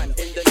where you fun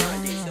in the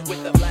 90s.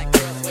 With the black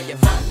girls where you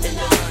fun in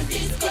the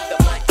 90s. With the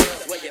black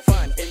girls where you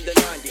fun in the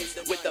 90s.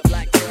 With the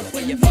black girls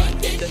where you fun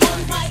in the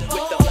 90s.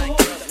 With the black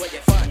girls where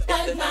you fun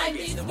in the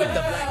 90s. With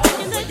the black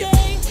girls where you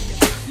fun.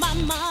 My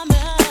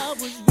mama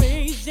was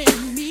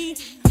raising me.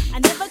 I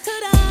never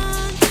could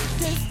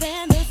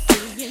understand the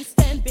sea and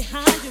stand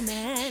behind you,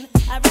 man.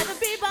 I'd rather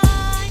be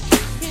by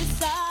his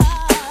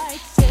side,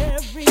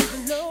 sharing the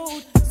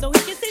load, so he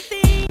can see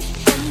things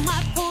from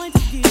my point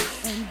of view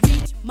and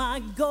reach my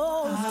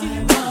goals.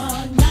 I'm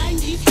a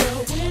 90s girl,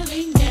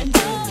 willing and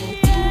able,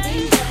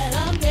 proving that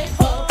I'm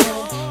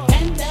able,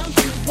 and down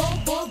to go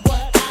for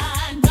what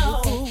I know.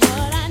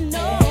 What I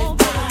know,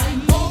 I'm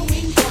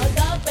going for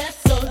the best,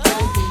 so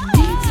don't you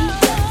need to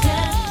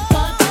pretend.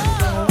 But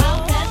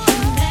I'll get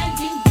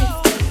demanding this,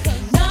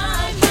 'cause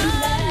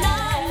I'm a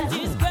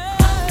 90s girl.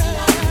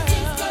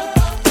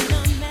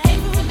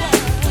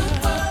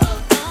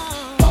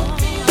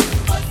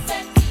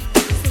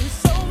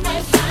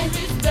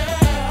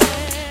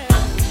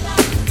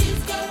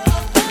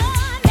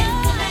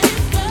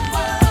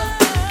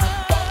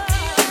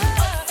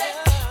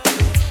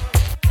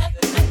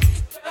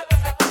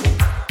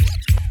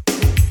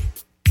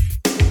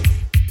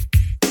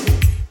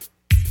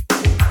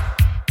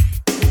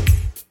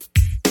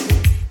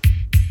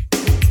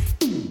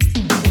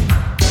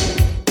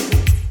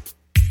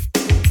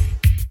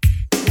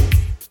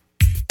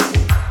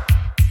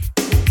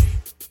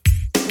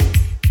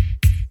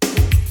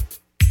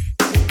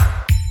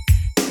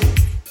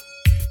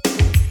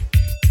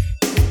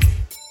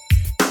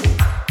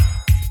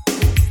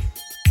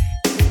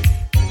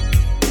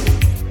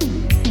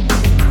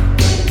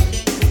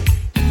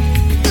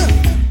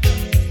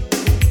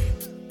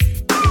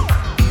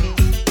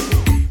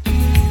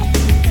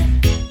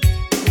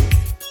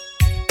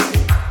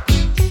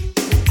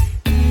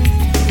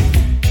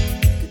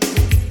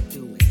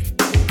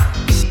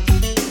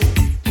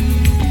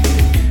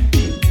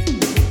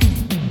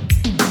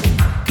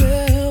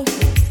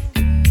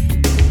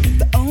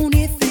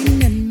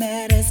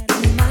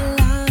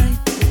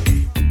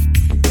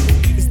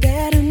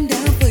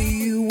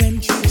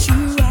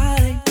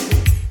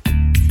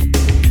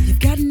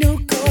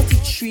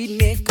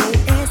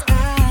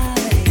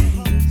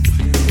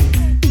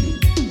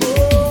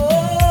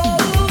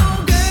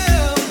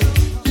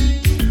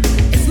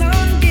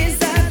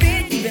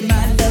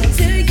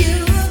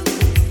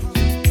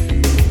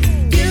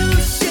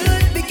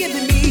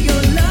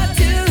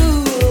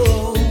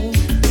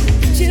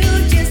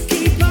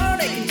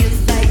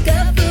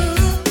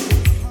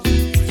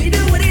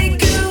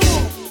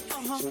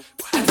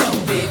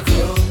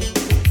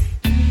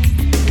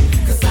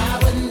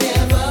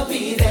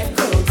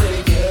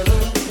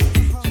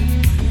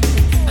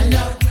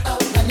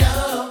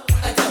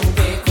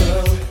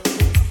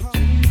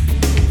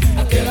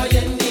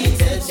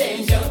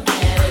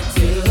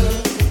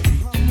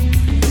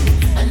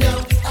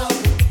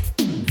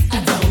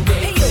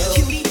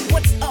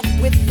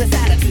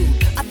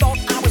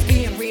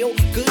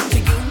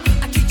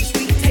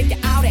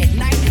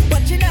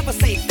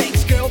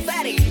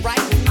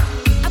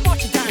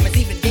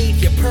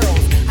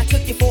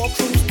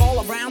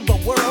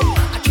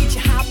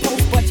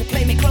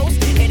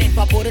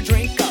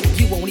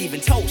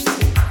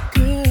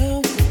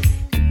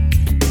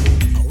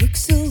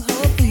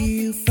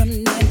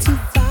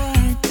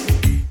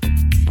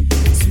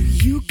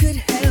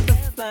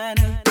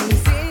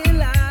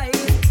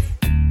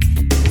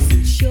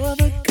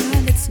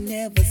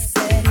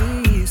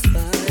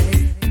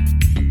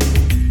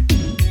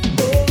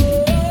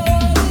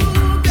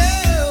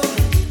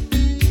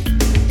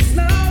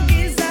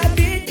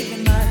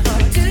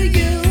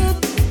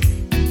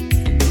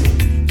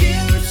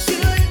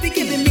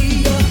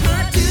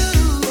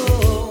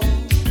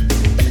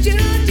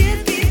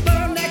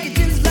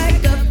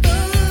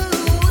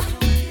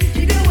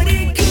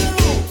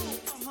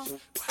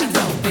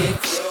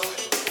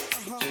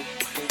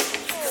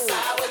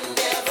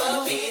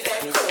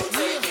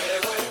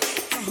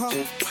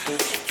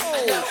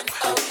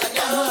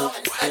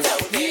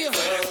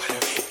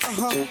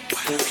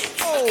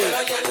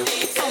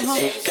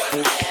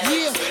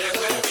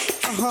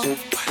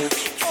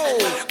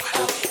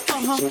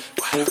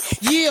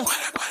 Yeah.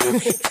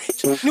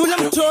 Nula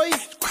mtoi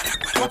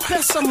wa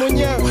pesa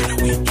mwenyewe.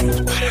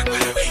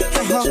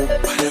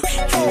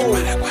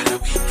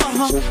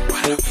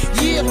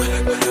 Yeah.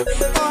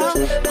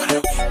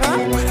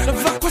 Na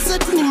vako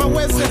zetu ni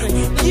mawezere.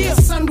 Yeah.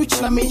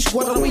 Sandwich na minch,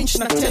 water winch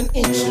na 10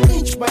 inch.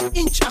 Inch by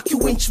inch, aki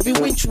winch, vi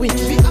winch.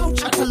 Vi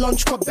ouch, ata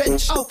launch kwa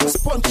bench. Au kwa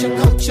sponge,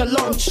 couch ya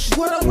launch.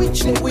 Water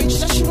winch ni winch,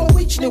 national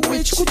winch ni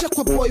winch. Kuja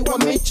kwa boy wa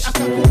mitch,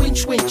 aka ku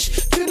winch.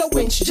 Tuna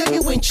winch, jaggy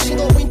winch,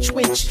 single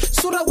winch.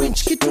 Sura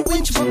winch, kitu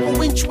winch, vako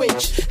winch.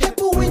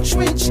 Hepu winch,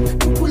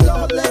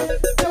 tukulole,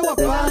 pewa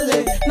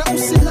pale, na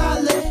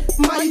usilale.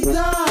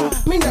 Maidha,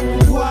 mina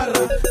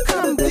kuwara,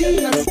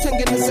 kamdi na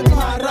tutengeneze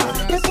para.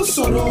 Hepu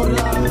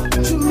Sorora,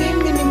 to me,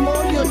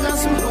 minimorio,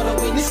 that's what a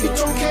win. If you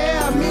don't care,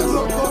 I mean,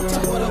 Rogota,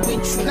 what a win.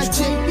 Like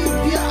JB,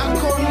 Pia, and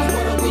Cola,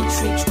 what a win.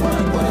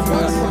 What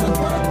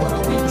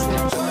a win.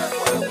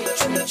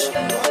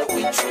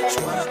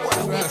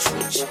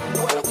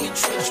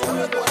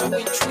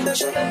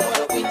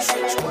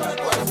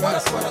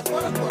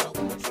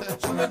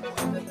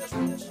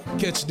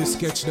 Catch the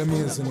sketch, the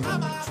music.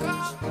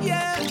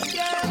 Yeah.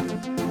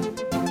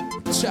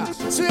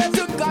 Swear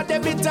to God,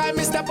 every time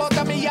I step out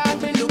of me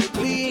yard, me look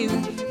clean.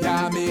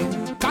 Yeah, me.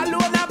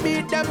 Cologne I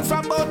beat them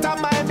from out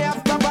of my me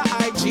have proper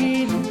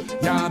hygiene.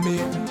 Yeah, me.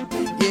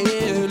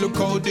 Yeah, look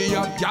how the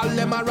y'all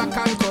them a rock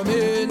and come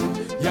in.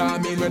 Yeah,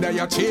 me, whether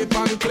you're cheap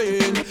and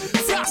clean.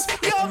 Frost,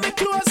 yo, me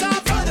clothes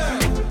off.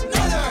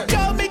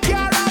 Yo, me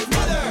car off.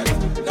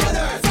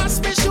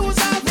 Frost, me shoes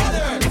off.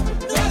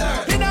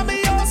 Inna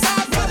me house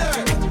off.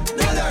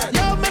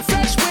 Yo, me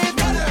fresh whip.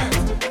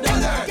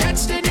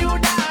 Catch the new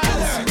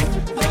dance.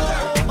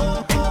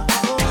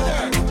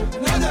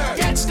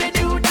 Catch the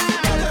new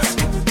dance.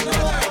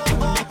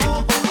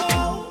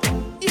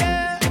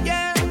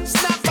 Yeah.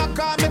 Snap back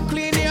on me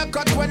clean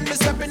haircut when me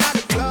stepping out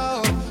the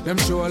club. Them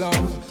show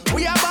love.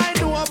 We are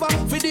buying over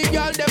for the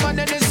girl them and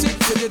then they sit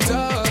to the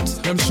tubs.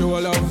 Them show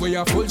love. We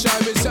are full try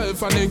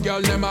myself and the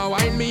girl them a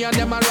wine me and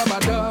them a rub a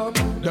dub.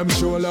 Them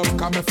show love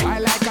come me fly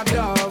like a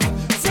dove.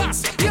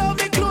 Frost, yo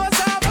me clothes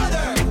off.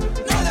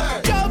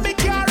 Yo me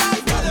car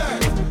off.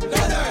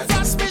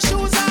 Frost me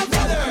shoes off.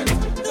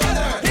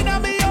 Inna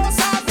me house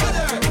off.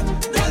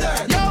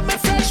 Yo me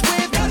fresh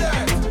whip.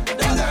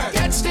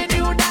 Catch the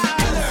new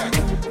dance.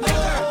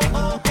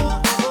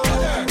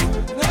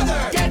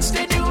 Catch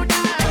the new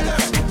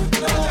dance.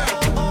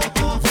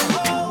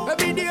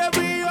 Every day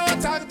we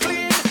out and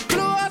clean.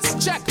 Clothes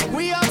check,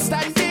 we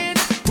outstanding.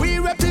 We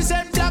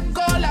represent black,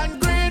 gold and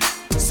green.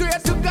 Swear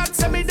to God,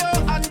 say me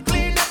down and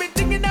clean.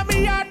 Everything in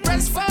me yard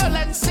press fall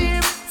and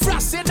seam.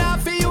 Frosting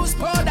off, we use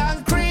powder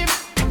and cream.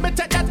 Me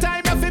take that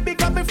time if it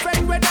become a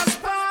friend with us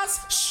pass.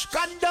 Shh,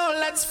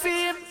 condolence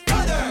fame.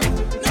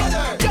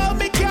 Yo,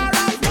 me car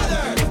off.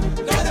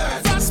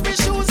 Frost me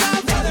shoes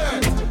off.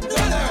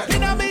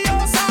 Inna me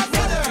house off.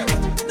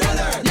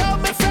 Yo,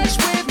 me fresh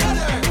whip.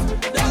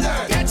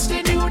 Catch the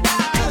new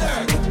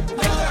dance.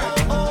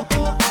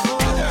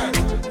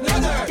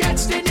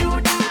 Catch the new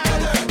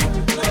dance.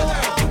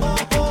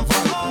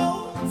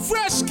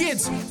 Fresh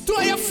kids, do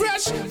you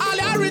fresh? All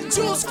the orange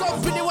juice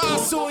company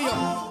want show you.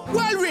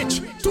 Well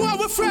rich, do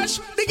you fresh?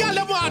 The girl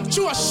them want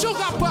chew a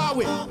sugar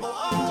power.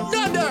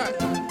 No dirt.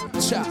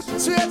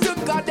 Swear to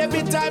God,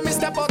 every time I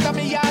step out of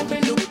me yard, me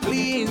look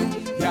clean.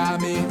 Yeah,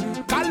 me.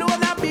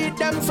 Cologne I beat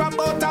them from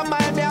out of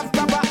my me have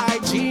proper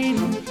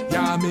hygiene.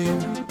 Yeah, me.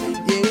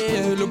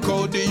 Yeah, look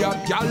how the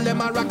y'all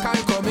them a rock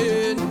and come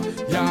in.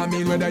 Yeah,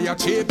 me, whether you're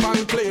cheap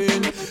and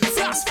clean.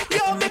 Frost,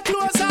 yo, me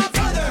clothes off.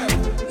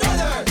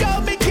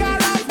 Yo, me car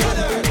off.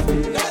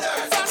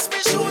 Frost, me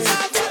shoes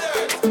off.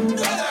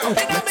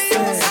 Inna me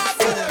house off.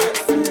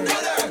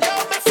 Yo,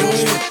 me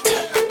fresh whip.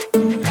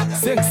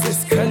 Sex is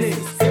Kali.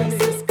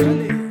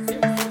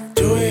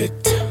 Do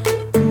it.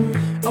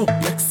 Oh,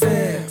 like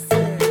sex.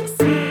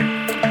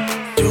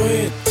 Do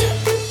it.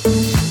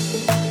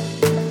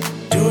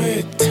 Do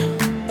it.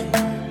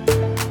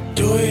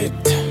 Do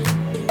it.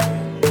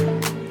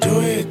 Do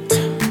it.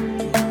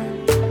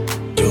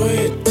 Do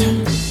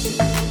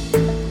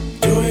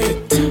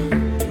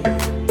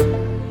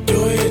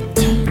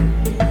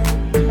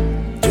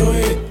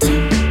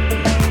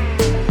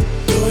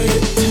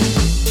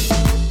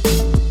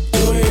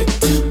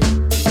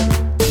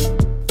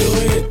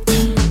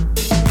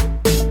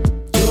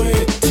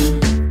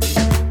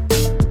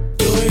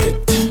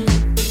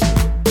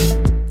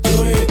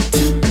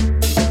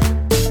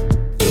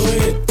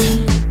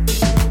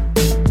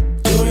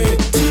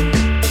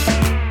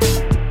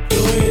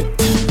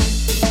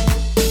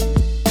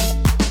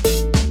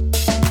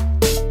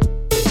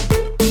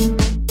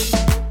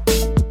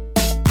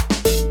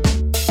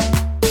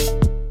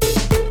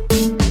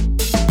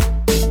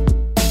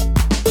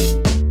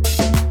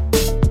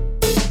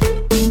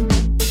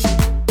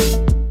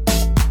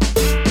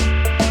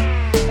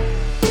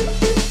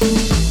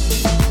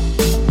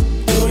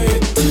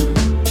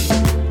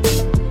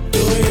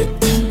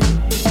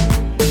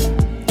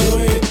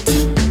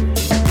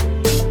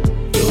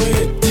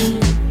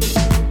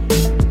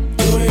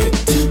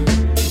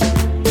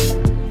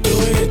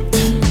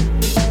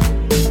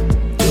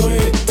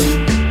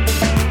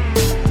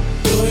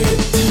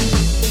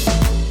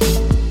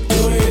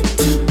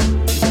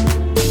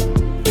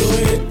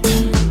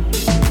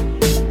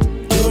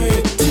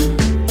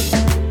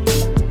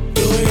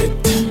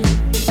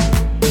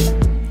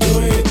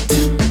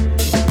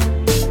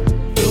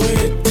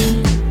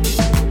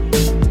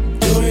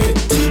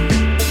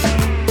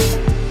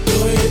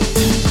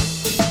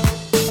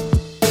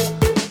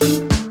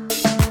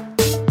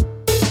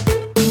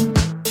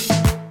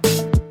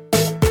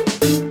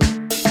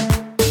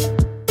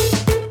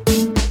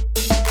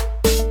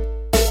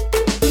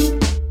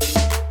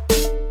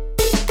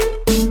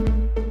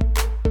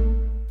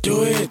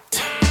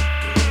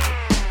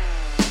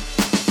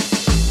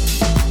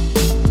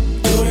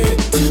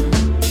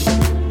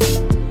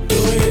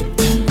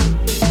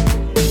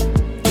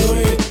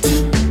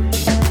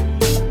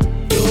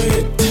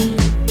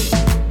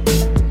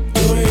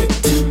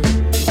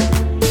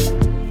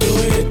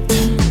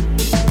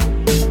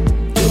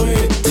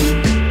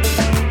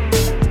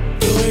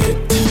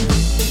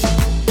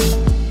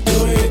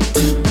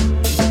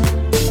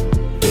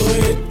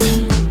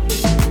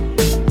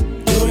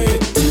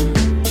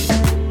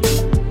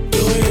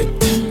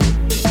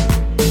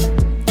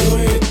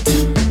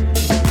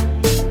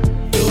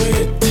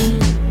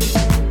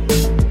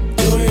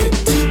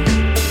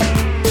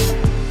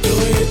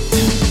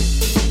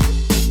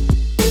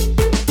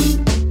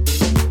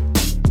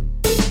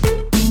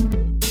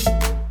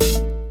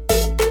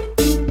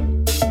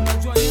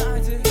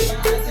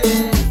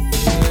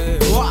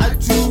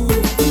Watu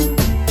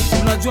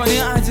unajua ni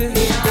aje?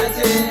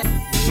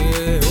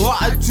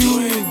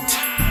 Watu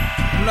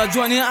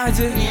unajua ni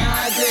aje?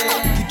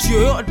 Kitu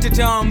yoyote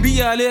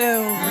taambia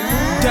leo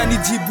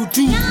utanijibu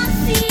tu.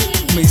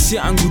 Maisha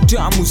yangu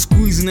tamu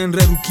squeeze na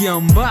nrarukia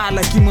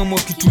mbala kimamo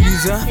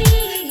kituliza.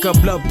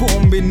 Kabla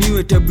pombe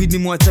niwe tabidi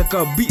mwacha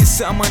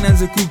kabisa ama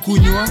naanze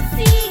kukunywa.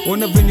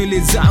 Ona venywele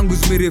zangu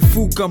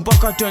zimerefuka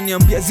mpaka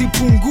taniambia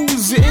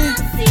zipunguze.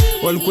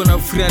 Walikuwa na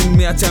furaha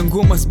nimeacha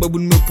ngoma sababu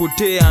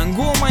nimepotea.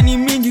 Ngoma ni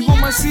mingi,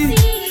 ngoma si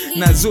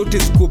na zote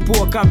ziko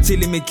poa kama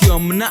mtelemekiwa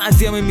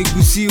mnazi ama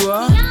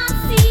imegusiwa.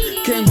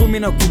 Kengo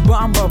mina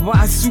kubamba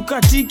basi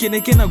ukatike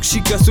neke na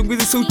kushika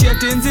songeze sauti ya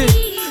tenze.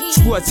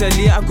 Chukua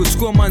chali yako,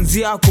 chukua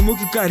manzi yako,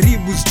 mweke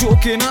karibu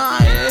sitoke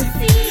nae.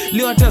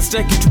 Leo hata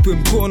sitaki tupe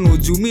mkono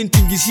juu mimi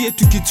nitingishie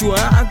tu kichwa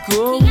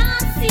yako.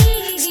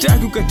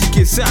 Sitaki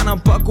ukatike sana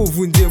mpaka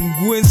uvunje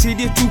mguu,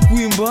 nisaidie tu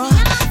kuimba.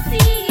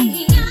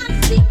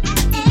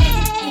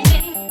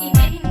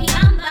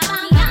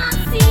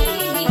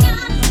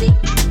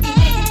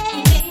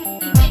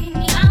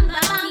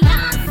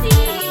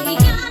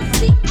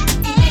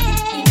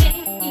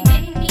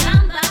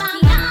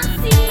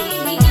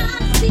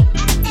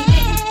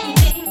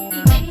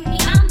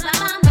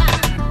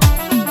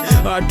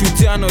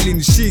 Atujana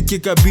walinishike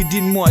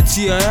kabidi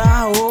nimwachia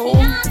yao.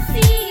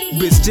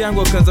 Best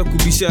yangu akaanza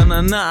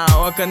kubishana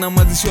nao,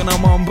 akanamazishwa na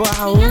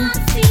mambao.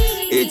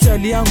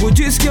 Itali yangu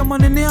jisikia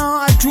manene ya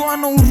watu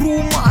wana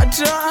huruma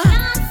hata.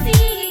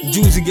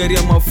 Juzi gari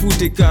ya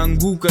mafuta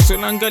ikaanguka, so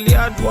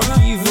naangalia watu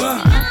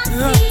wakiva.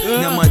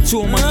 Na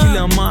machoma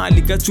kila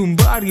mali,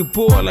 kachumbari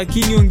poa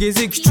lakini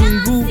ongeze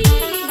kichungu.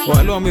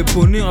 Wale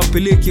wameponea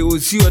wapeleke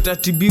Osi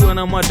watatibiwa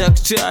na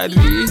madaktari.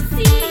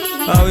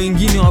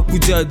 Wengine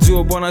wakuja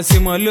job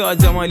wanasema leo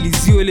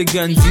hajamaliziwa ile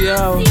ganzi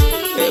yao.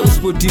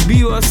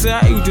 Usipotibiwa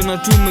saa utaona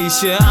tu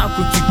maisha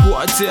yako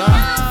kikuacha.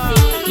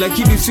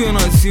 Lakini sio na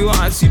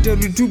wasiwasi,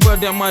 tarudi tu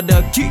baada ya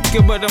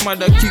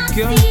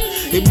madakika.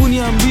 Hebu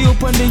niambie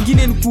upande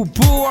mwingine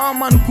nikupoa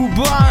ama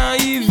nikubaya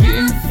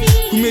hivi?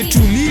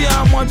 Kumetulia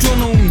ama watu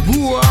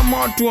wanaungua ama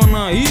watu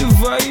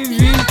wanaiva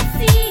hivi?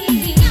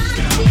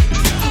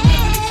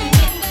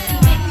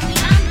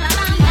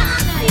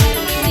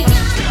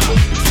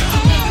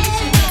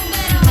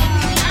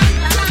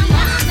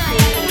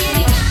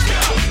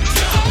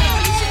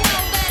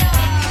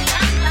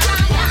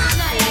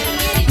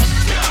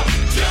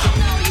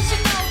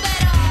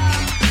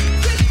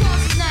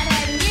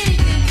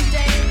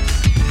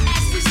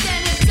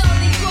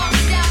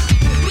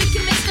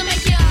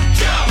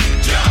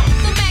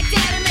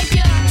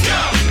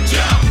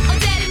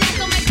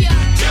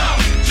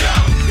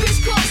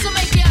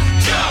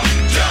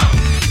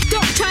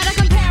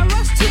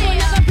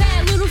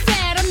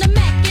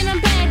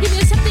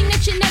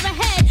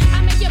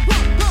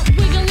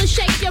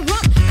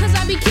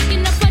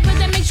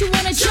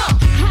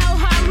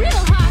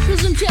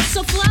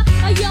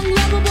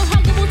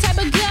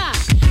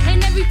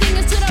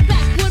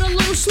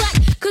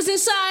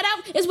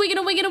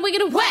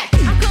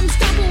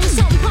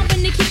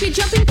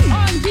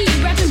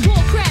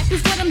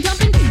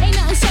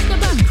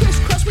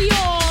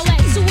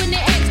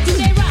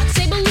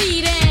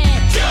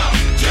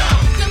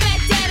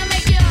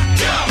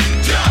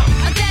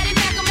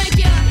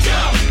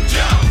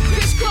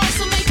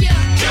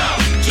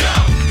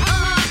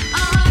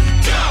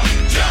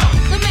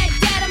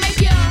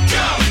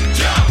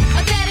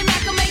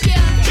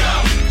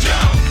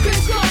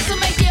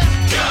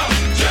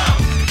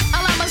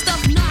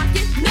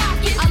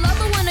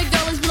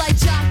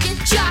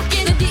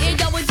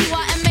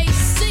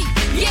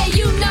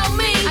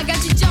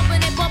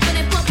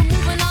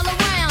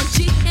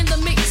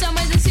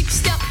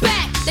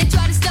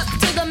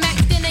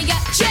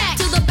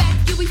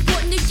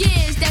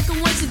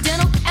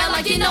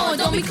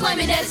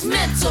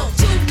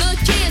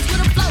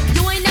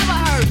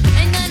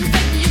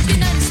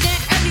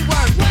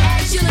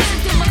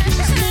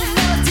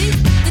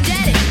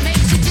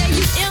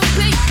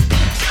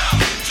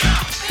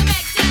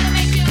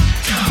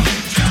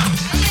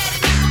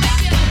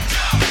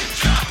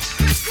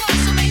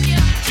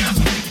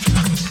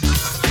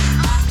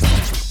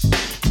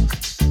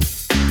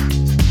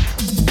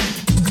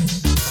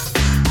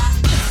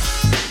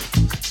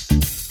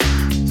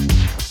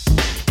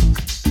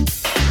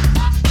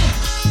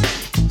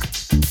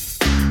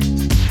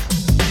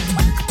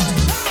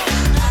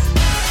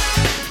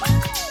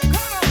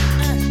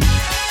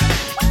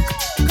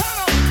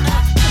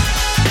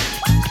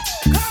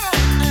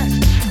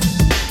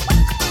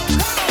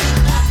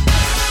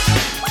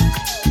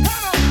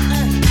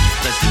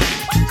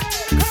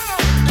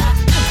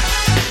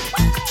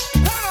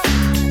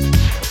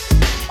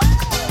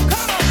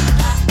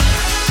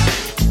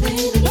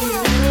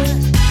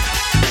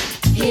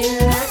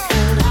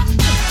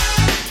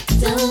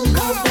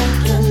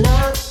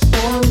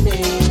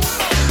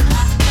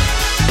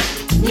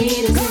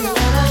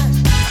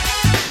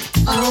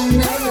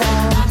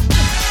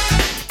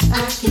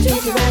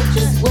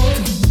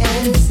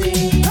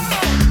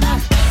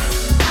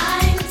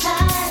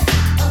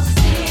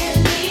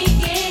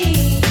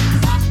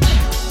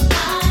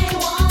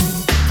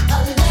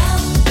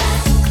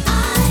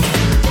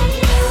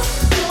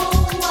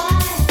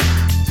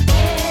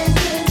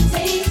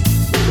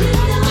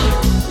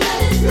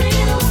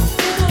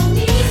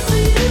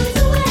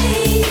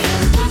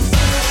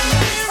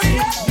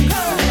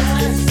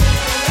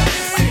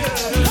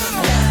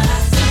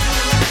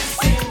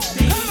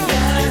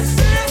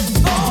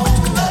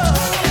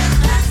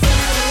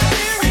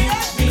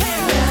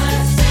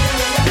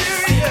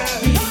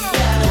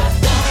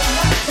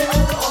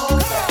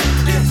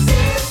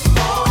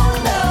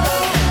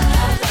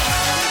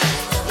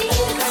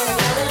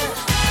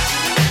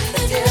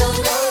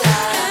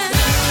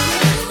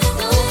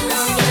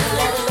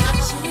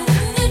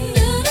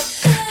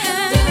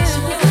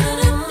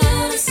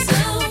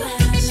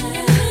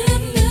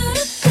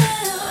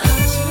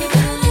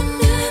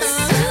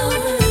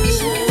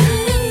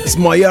 It's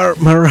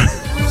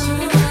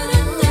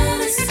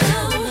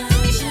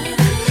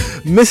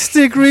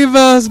Mystic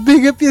Rivers,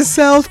 big up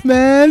yourself,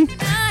 man.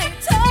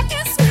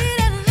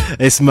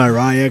 It's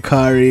Mariah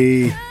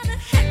Carey.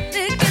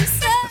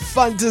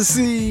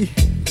 Fantasy.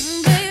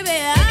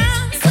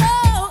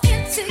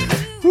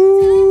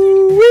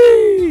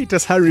 Woo-wee.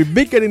 Just Harry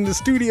Bickett in the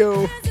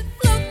studio.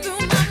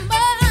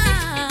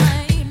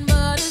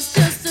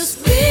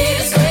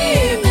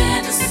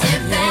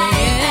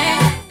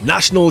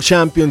 National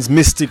champions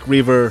Mystic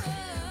River.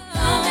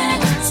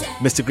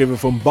 Mystic River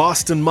from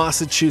Boston,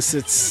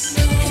 Massachusetts.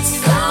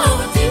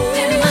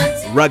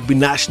 Rugby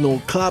National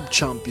Club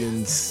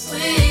champions.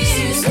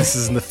 This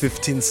is in the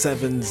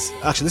 15-7s.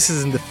 Actually, this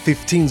is in the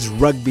 15s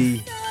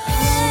rugby.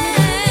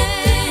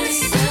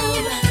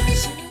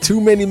 Too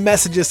many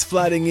messages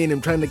flooding in. I'm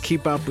trying to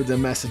keep up with the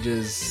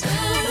messages.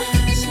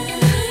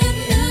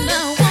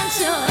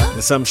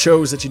 There's some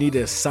shows that you need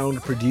a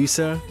sound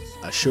producer,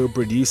 a show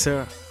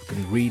producer who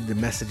can read the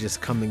messages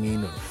coming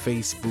in on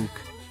Facebook,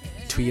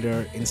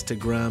 Twitter,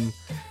 Instagram,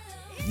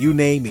 you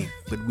name it.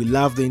 But we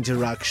love the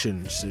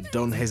interaction, so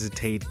don't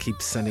hesitate.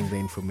 Keep sending the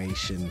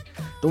information.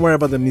 Don't worry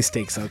about the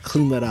mistakes. I'll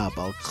clean that up.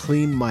 I'll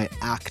clean my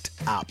act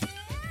up.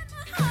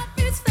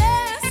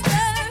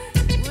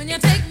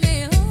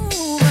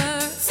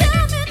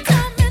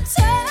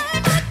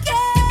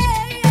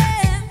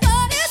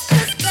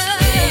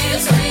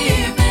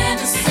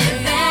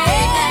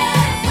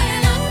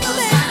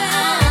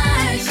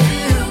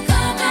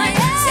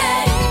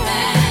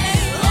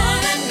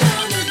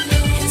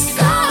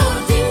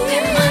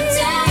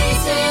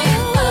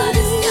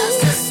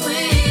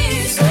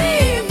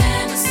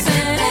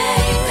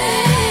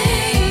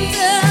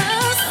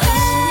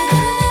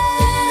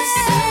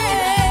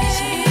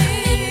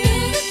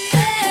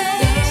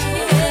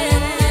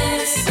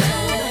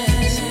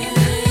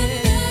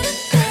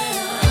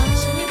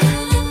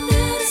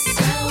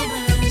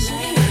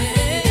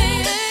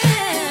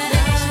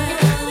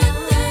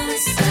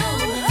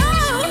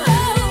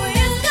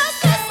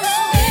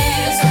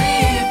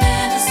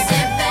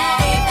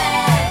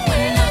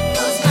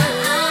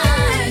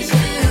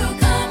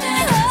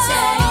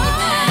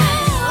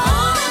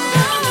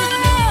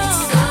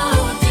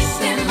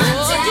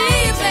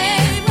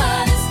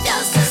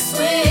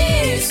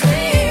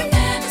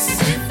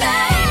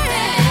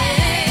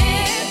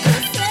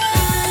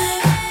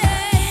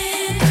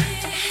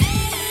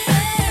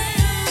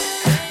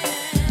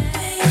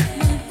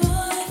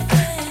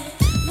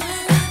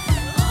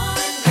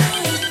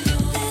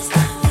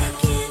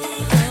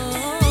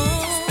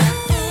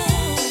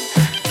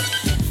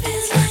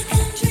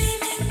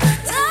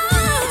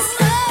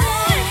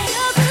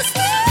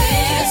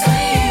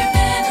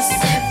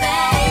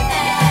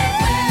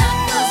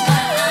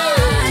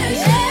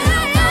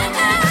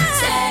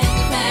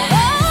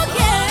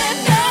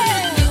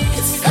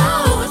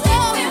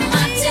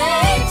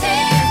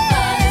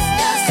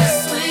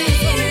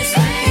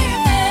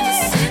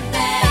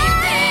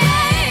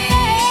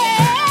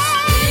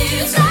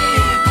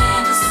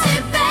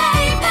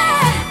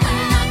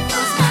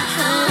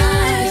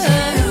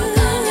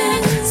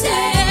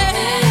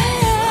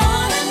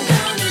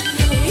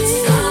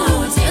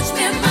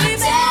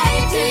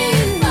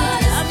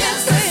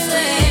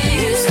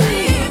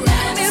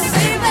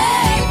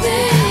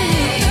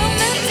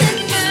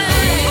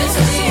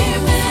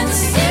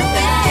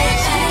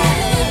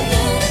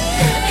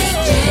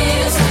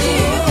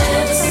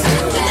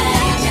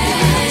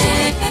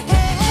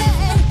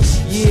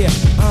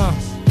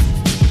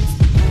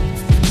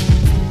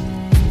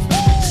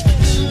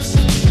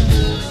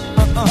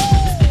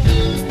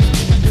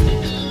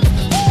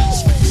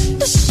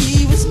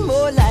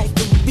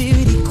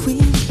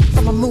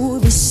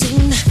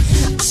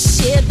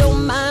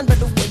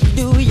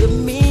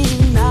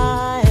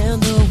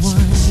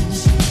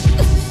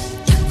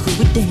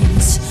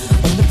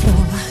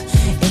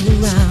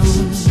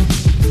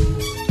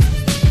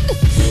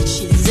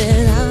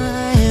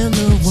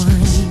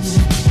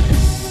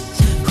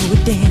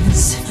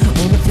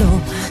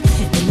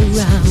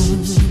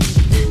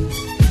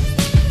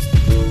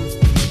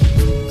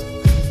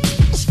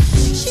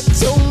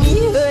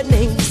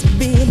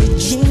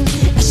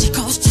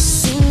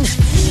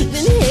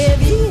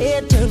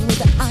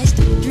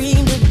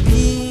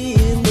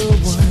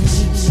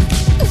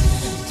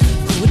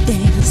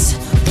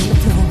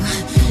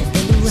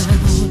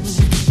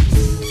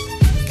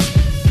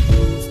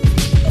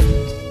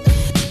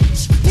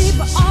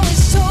 People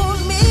always told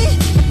me,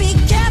 be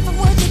careful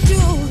what you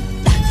do.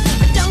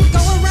 Don't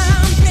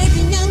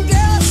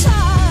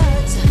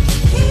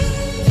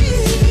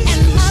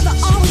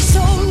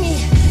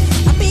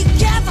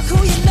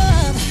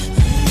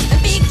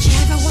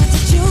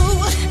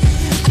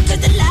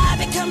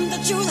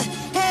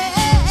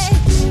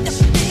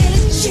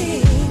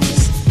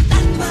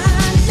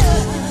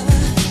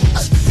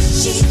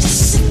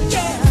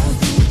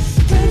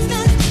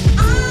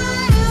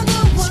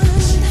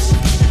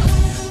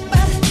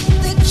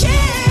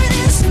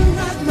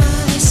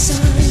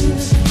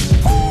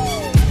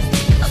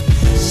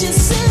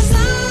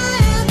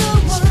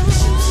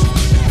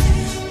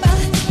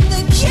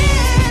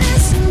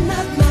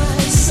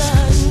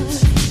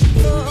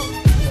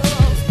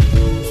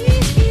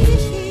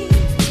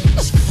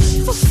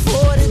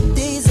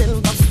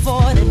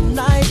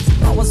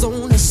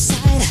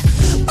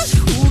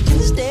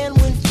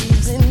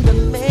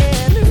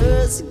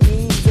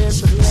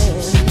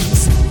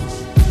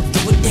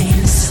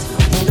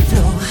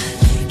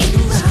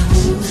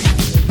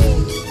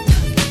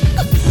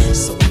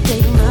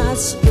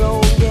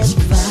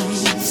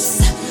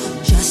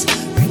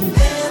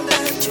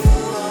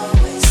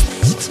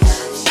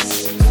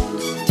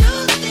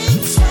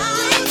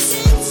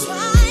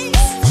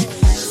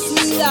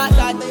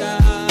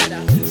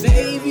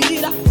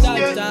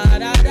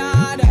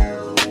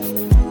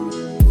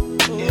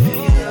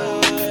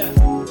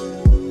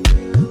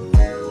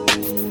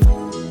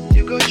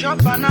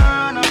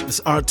It's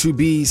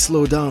R2B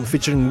Slow Down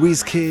featuring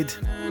Wizkid.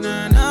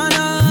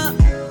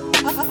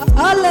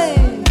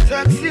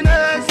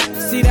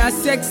 Sexiness. See that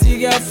sexy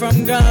girl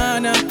from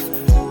Ghana.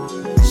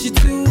 She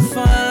too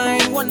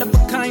fine, one of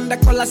a kind, I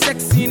call her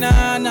sexy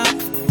nana.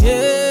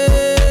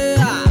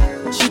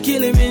 Yeah, she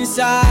kill him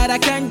inside, I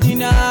can't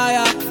deny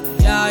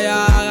her.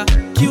 Yeah.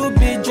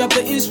 Cupid drop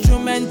the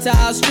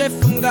instrumental straight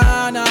from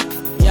Ghana.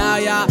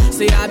 Yeah.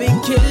 Say I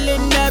been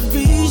killing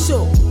every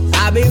show,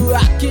 I been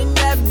rocking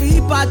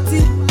every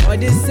party. All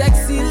the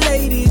sexy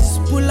ladies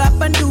pull up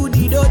and do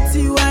the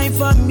dirty wine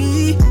for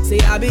me. Say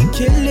I been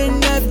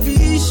killing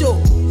every show,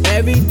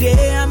 every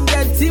day I'm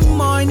getting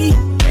money.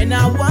 And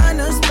I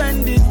wanna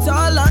spend it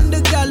all on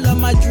the girl of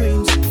my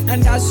dreams.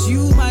 And that's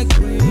you, my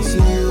queen.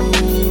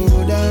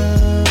 Slow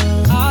down.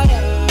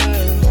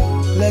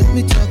 Let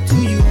me talk to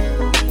you.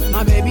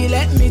 My baby,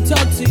 let me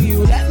talk to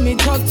you. Let me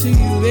talk to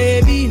you,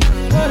 baby.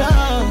 Hold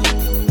on.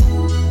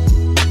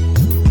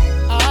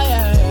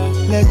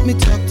 Let me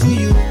talk to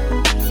you.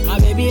 My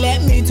baby,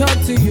 let me talk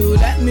to you.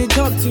 Let me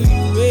talk to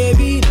you,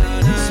 baby.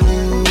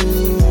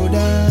 Slow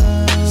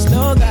down.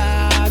 Slow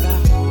gaga.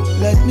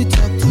 Let me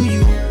talk to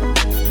you.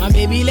 My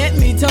baby, let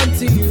me talk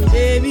to you,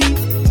 baby.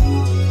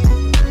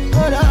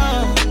 Hold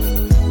on.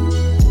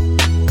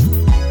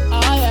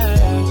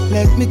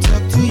 Let me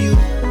talk to you.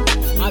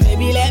 My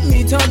baby, let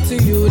me talk to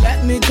you.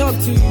 Let me talk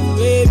to you,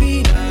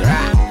 baby.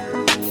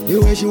 The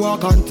way she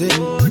walk and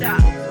ting,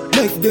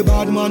 make the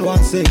bad man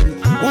want sing.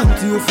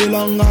 Want you feel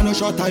long and a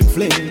short time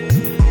flame.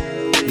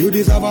 You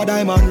deserve a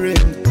diamond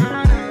ring.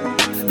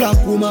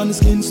 Black woman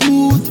skin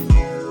smooth.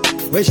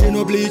 Where she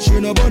no bleach, she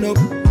no burn up.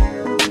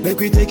 Make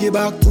we take it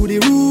back to the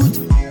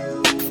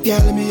root.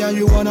 Tell me how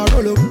you wanna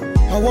roll up.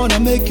 I wanna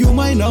make you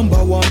my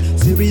number one.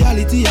 See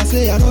reality, I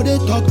say I know they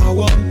talk I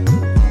want.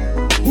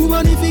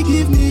 Woman, if you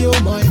give me your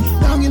mind,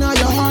 down in your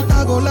heart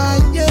I go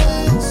like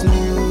yeah.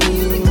 Slow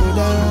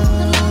down.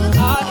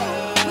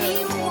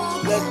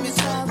 Let me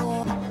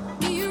sidewalk.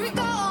 Do you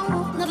recall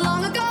not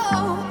long ago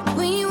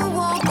when you would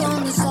walk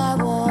on the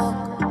sidewalk?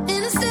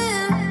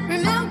 Innocent,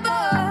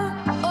 remember,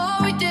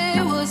 all we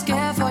did was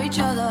care for each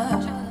other.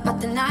 But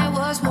the night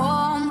was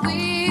warm,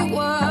 we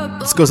were.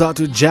 This goes out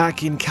to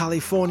Jackie in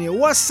California.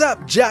 What's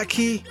up,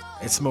 Jackie?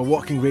 It's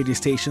Mawalking Radio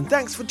Station.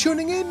 Thanks for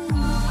tuning in.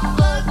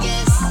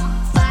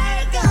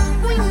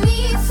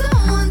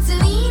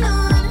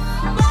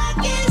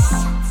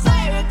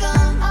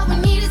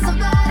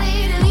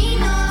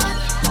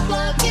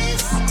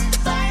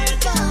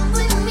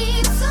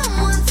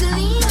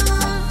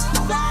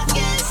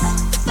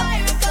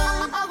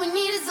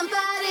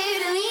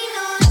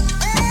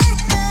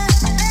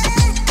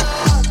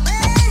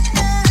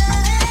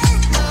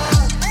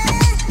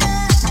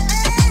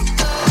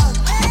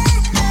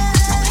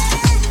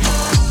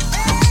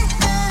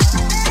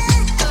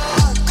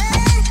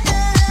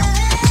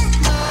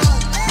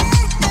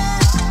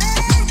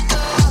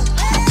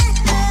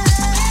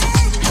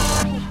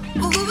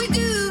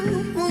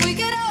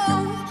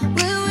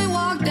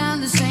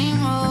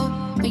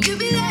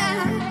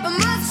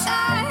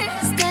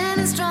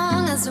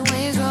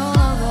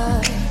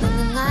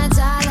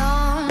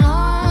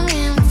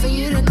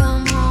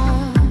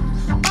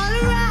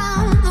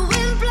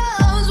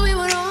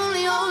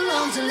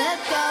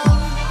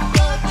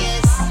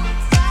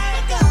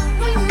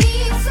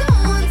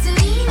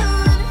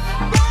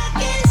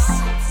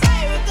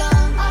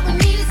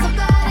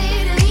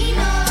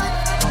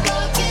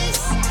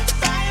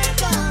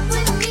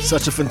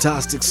 Such a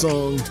fantastic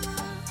song.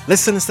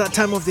 Listen, it's that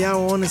time of the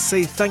hour. I want to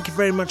say thank you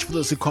very much for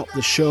those who caught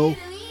the show.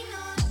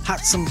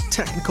 Had some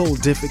technical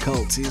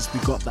difficulties.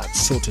 We got that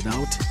sorted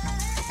out.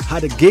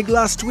 Had a gig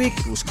last week.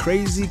 It was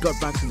crazy. Got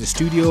back to the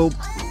studio.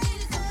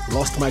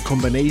 Lost my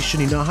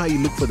combination. You know how you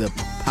look for the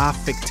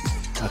perfect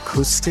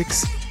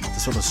acoustics?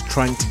 That's what I was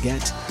trying to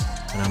get.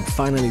 And I'm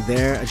finally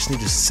there. I just need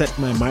to set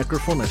my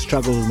microphone. I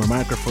struggled with my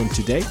microphone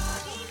today,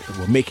 but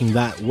we're making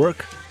that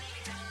work.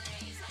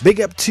 Big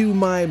up to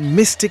my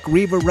Mystic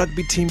River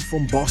rugby team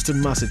from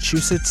Boston,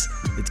 Massachusetts.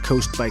 It's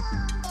coached by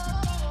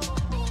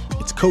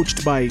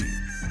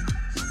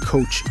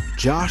Coach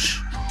Josh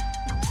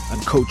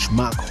and Coach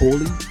Mark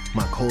Hawley.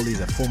 Mark Hawley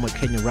is a former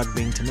Kenya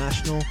Rugby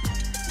International,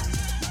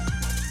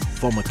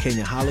 former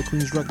Kenya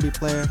Harlequins rugby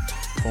player,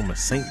 former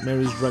St.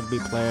 Mary's rugby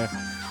player.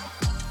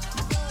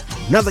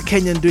 Another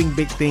Kenyan doing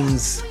big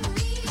things.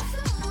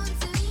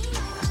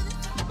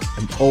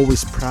 I'm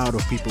always proud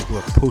of people who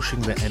are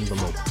pushing the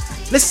envelope.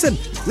 Listen,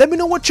 let me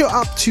know what you're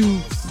up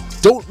to.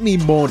 Don't be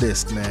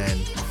modest, man.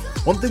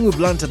 One thing we've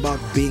learned about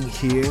being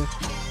here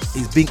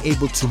is being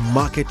able to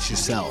market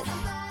yourself,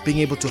 being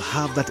able to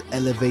have that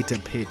elevator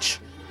pitch,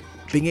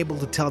 being able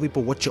to tell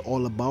people what you're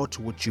all about,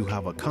 what you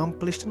have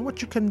accomplished, and what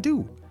you can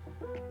do.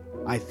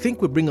 I think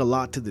we bring a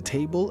lot to the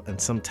table, and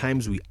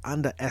sometimes we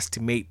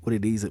underestimate what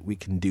it is that we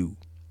can do.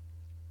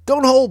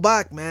 Don't hold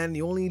back, man.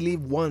 You only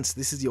live once.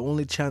 This is your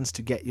only chance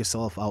to get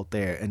yourself out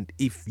there. And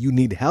if you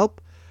need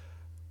help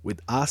with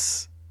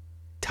us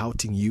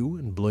touting you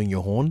and blowing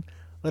your horn,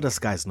 let us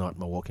guys know at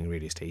Mawalking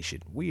Radio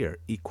Station. We are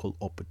equal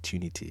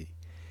opportunity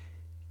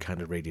kind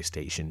of radio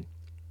station.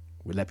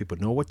 We let people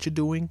know what you're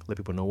doing, let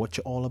people know what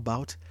you're all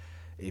about.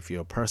 If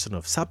you're a person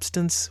of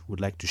substance, would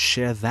like to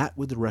share that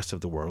with the rest of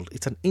the world.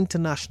 It's an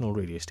international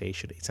radio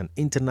station. It's an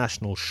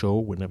international show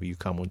whenever you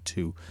come on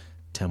to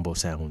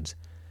Tembosounds.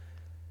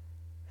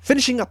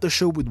 Finishing up the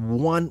show with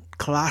one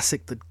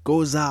classic that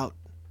goes out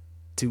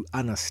to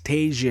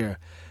Anastasia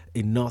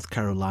in North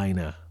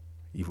Carolina.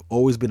 You've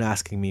always been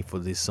asking me for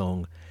this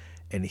song,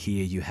 and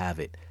here you have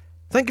it.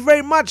 Thank you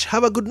very much.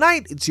 Have a good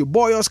night. It's your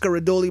boy Oscar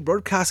Radoli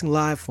broadcasting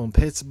live from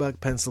Pittsburgh,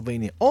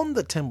 Pennsylvania on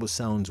the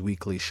Tembosounds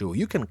Weekly Show.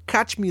 You can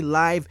catch me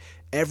live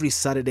every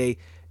Saturday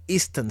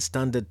Eastern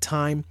Standard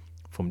Time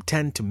from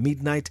 10 to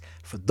midnight.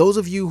 For those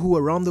of you who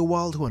are around the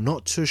world who are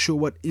not so sure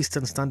what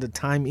Eastern Standard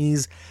Time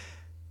is,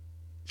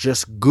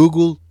 just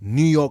Google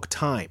New York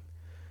time.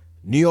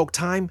 New York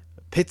time,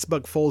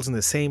 Pittsburgh falls in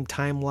the same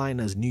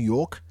timeline as New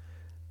York,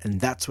 and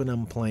that's when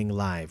I'm playing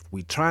live.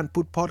 We try and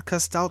put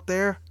podcasts out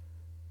there.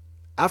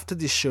 After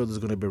this show, there's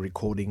going to be a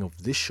recording of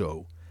this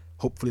show.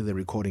 Hopefully the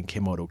recording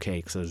came out okay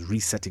because I was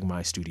resetting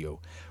my studio.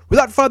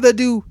 Without further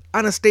ado,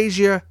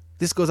 Anastasia,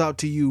 this goes out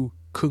to you,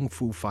 Kung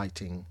Fu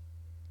Fighting.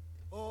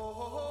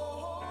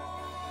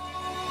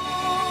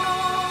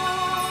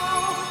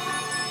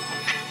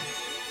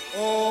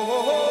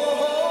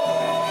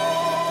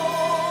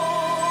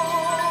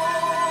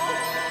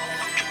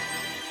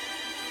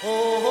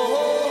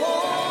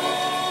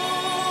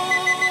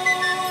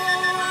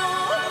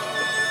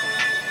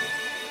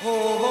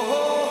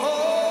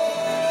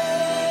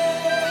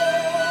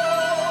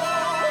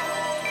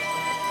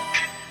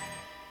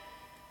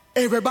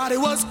 Everybody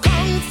was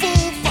kung fu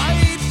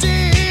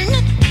fighting.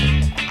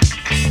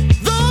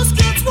 Those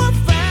kids were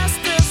fast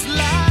as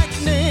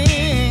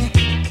lightning.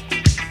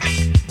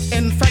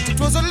 In fact, it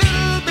was a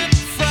little bit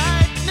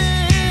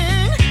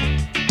frightening,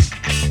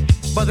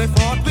 but they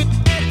fought with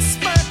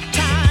expert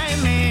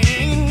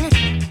timing.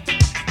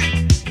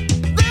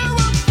 There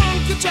were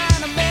funky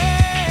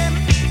Chinamen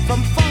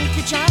from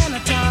funky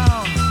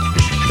Chinatown.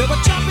 They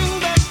were chopping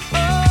them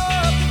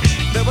up,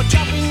 they were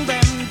chopping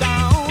them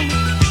down.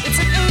 It's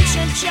an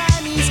ancient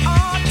Chinese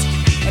art,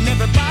 and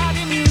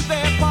everybody knew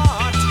their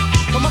part.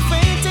 From a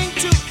fainting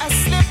to a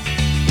slip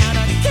and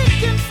a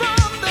kicking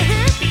from the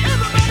hip,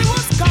 everybody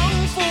was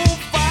kung fu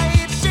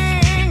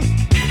fighting.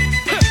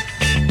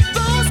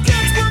 Those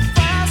kids were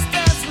fast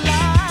as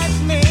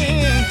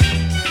lightning.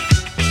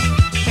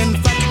 In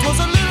fact, it was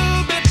a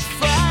little bit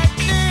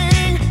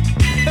frightening,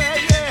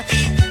 yeah.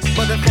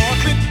 But they fought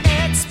with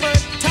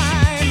expert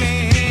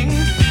timing.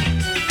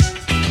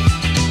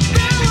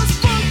 There was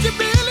funky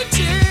Billy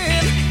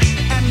Chin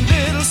and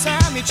little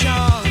Sammy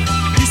Chung.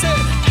 He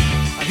said,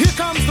 "Here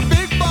comes the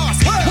big boss.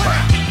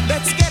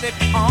 Let's get it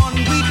on."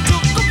 We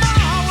took a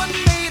bow and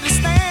made a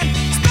stand.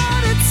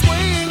 Started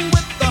swaying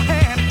with the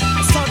hand.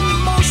 A sudden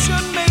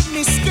motion made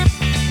me skip.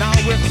 Now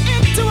we're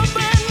into a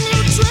brand new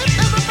trip.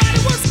 Everybody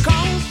was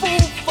kung fu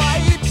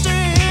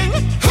fighting.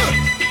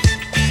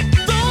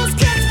 Those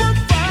kids were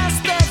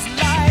fast as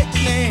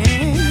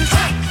lightning.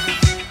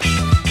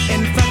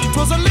 In fact, it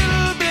was a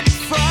little bit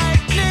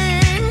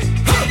frightening,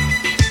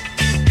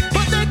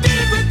 but they did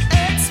it with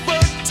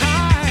expert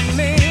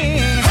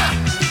timing.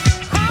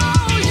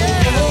 Oh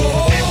yeah.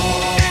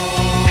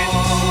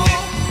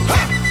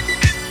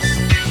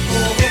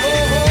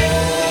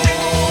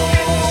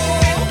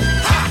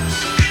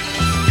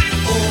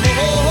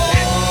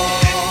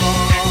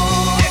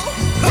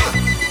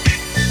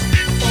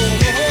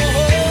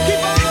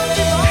 Keep on.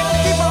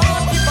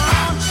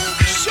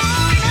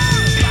 Sure,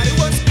 everybody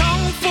was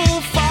kung fu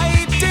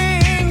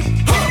fighting.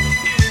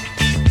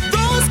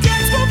 Those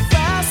kids were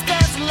fast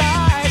as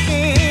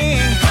lightning.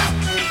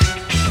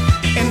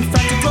 In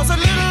fact, it was a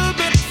little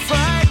bit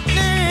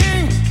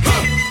frightening.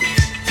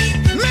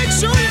 Make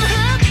sure you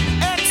have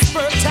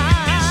expert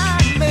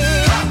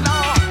timing.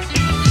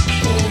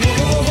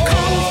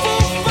 Kung fu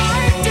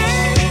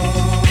fighting.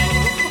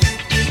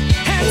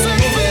 Hands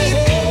and feet,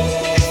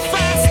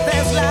 fast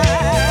as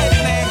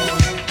lightning.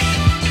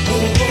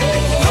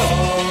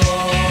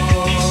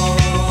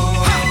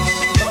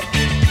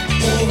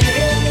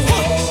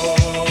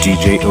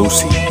 DJ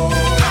Osi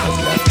has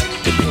left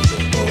the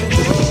building.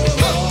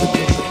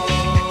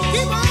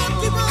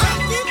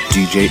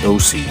 DJ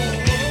Osi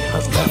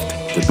has left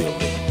the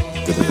building.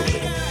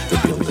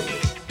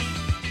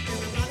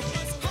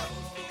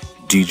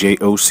 DJ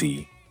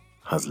Osi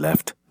has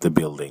left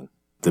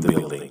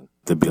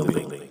the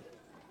building.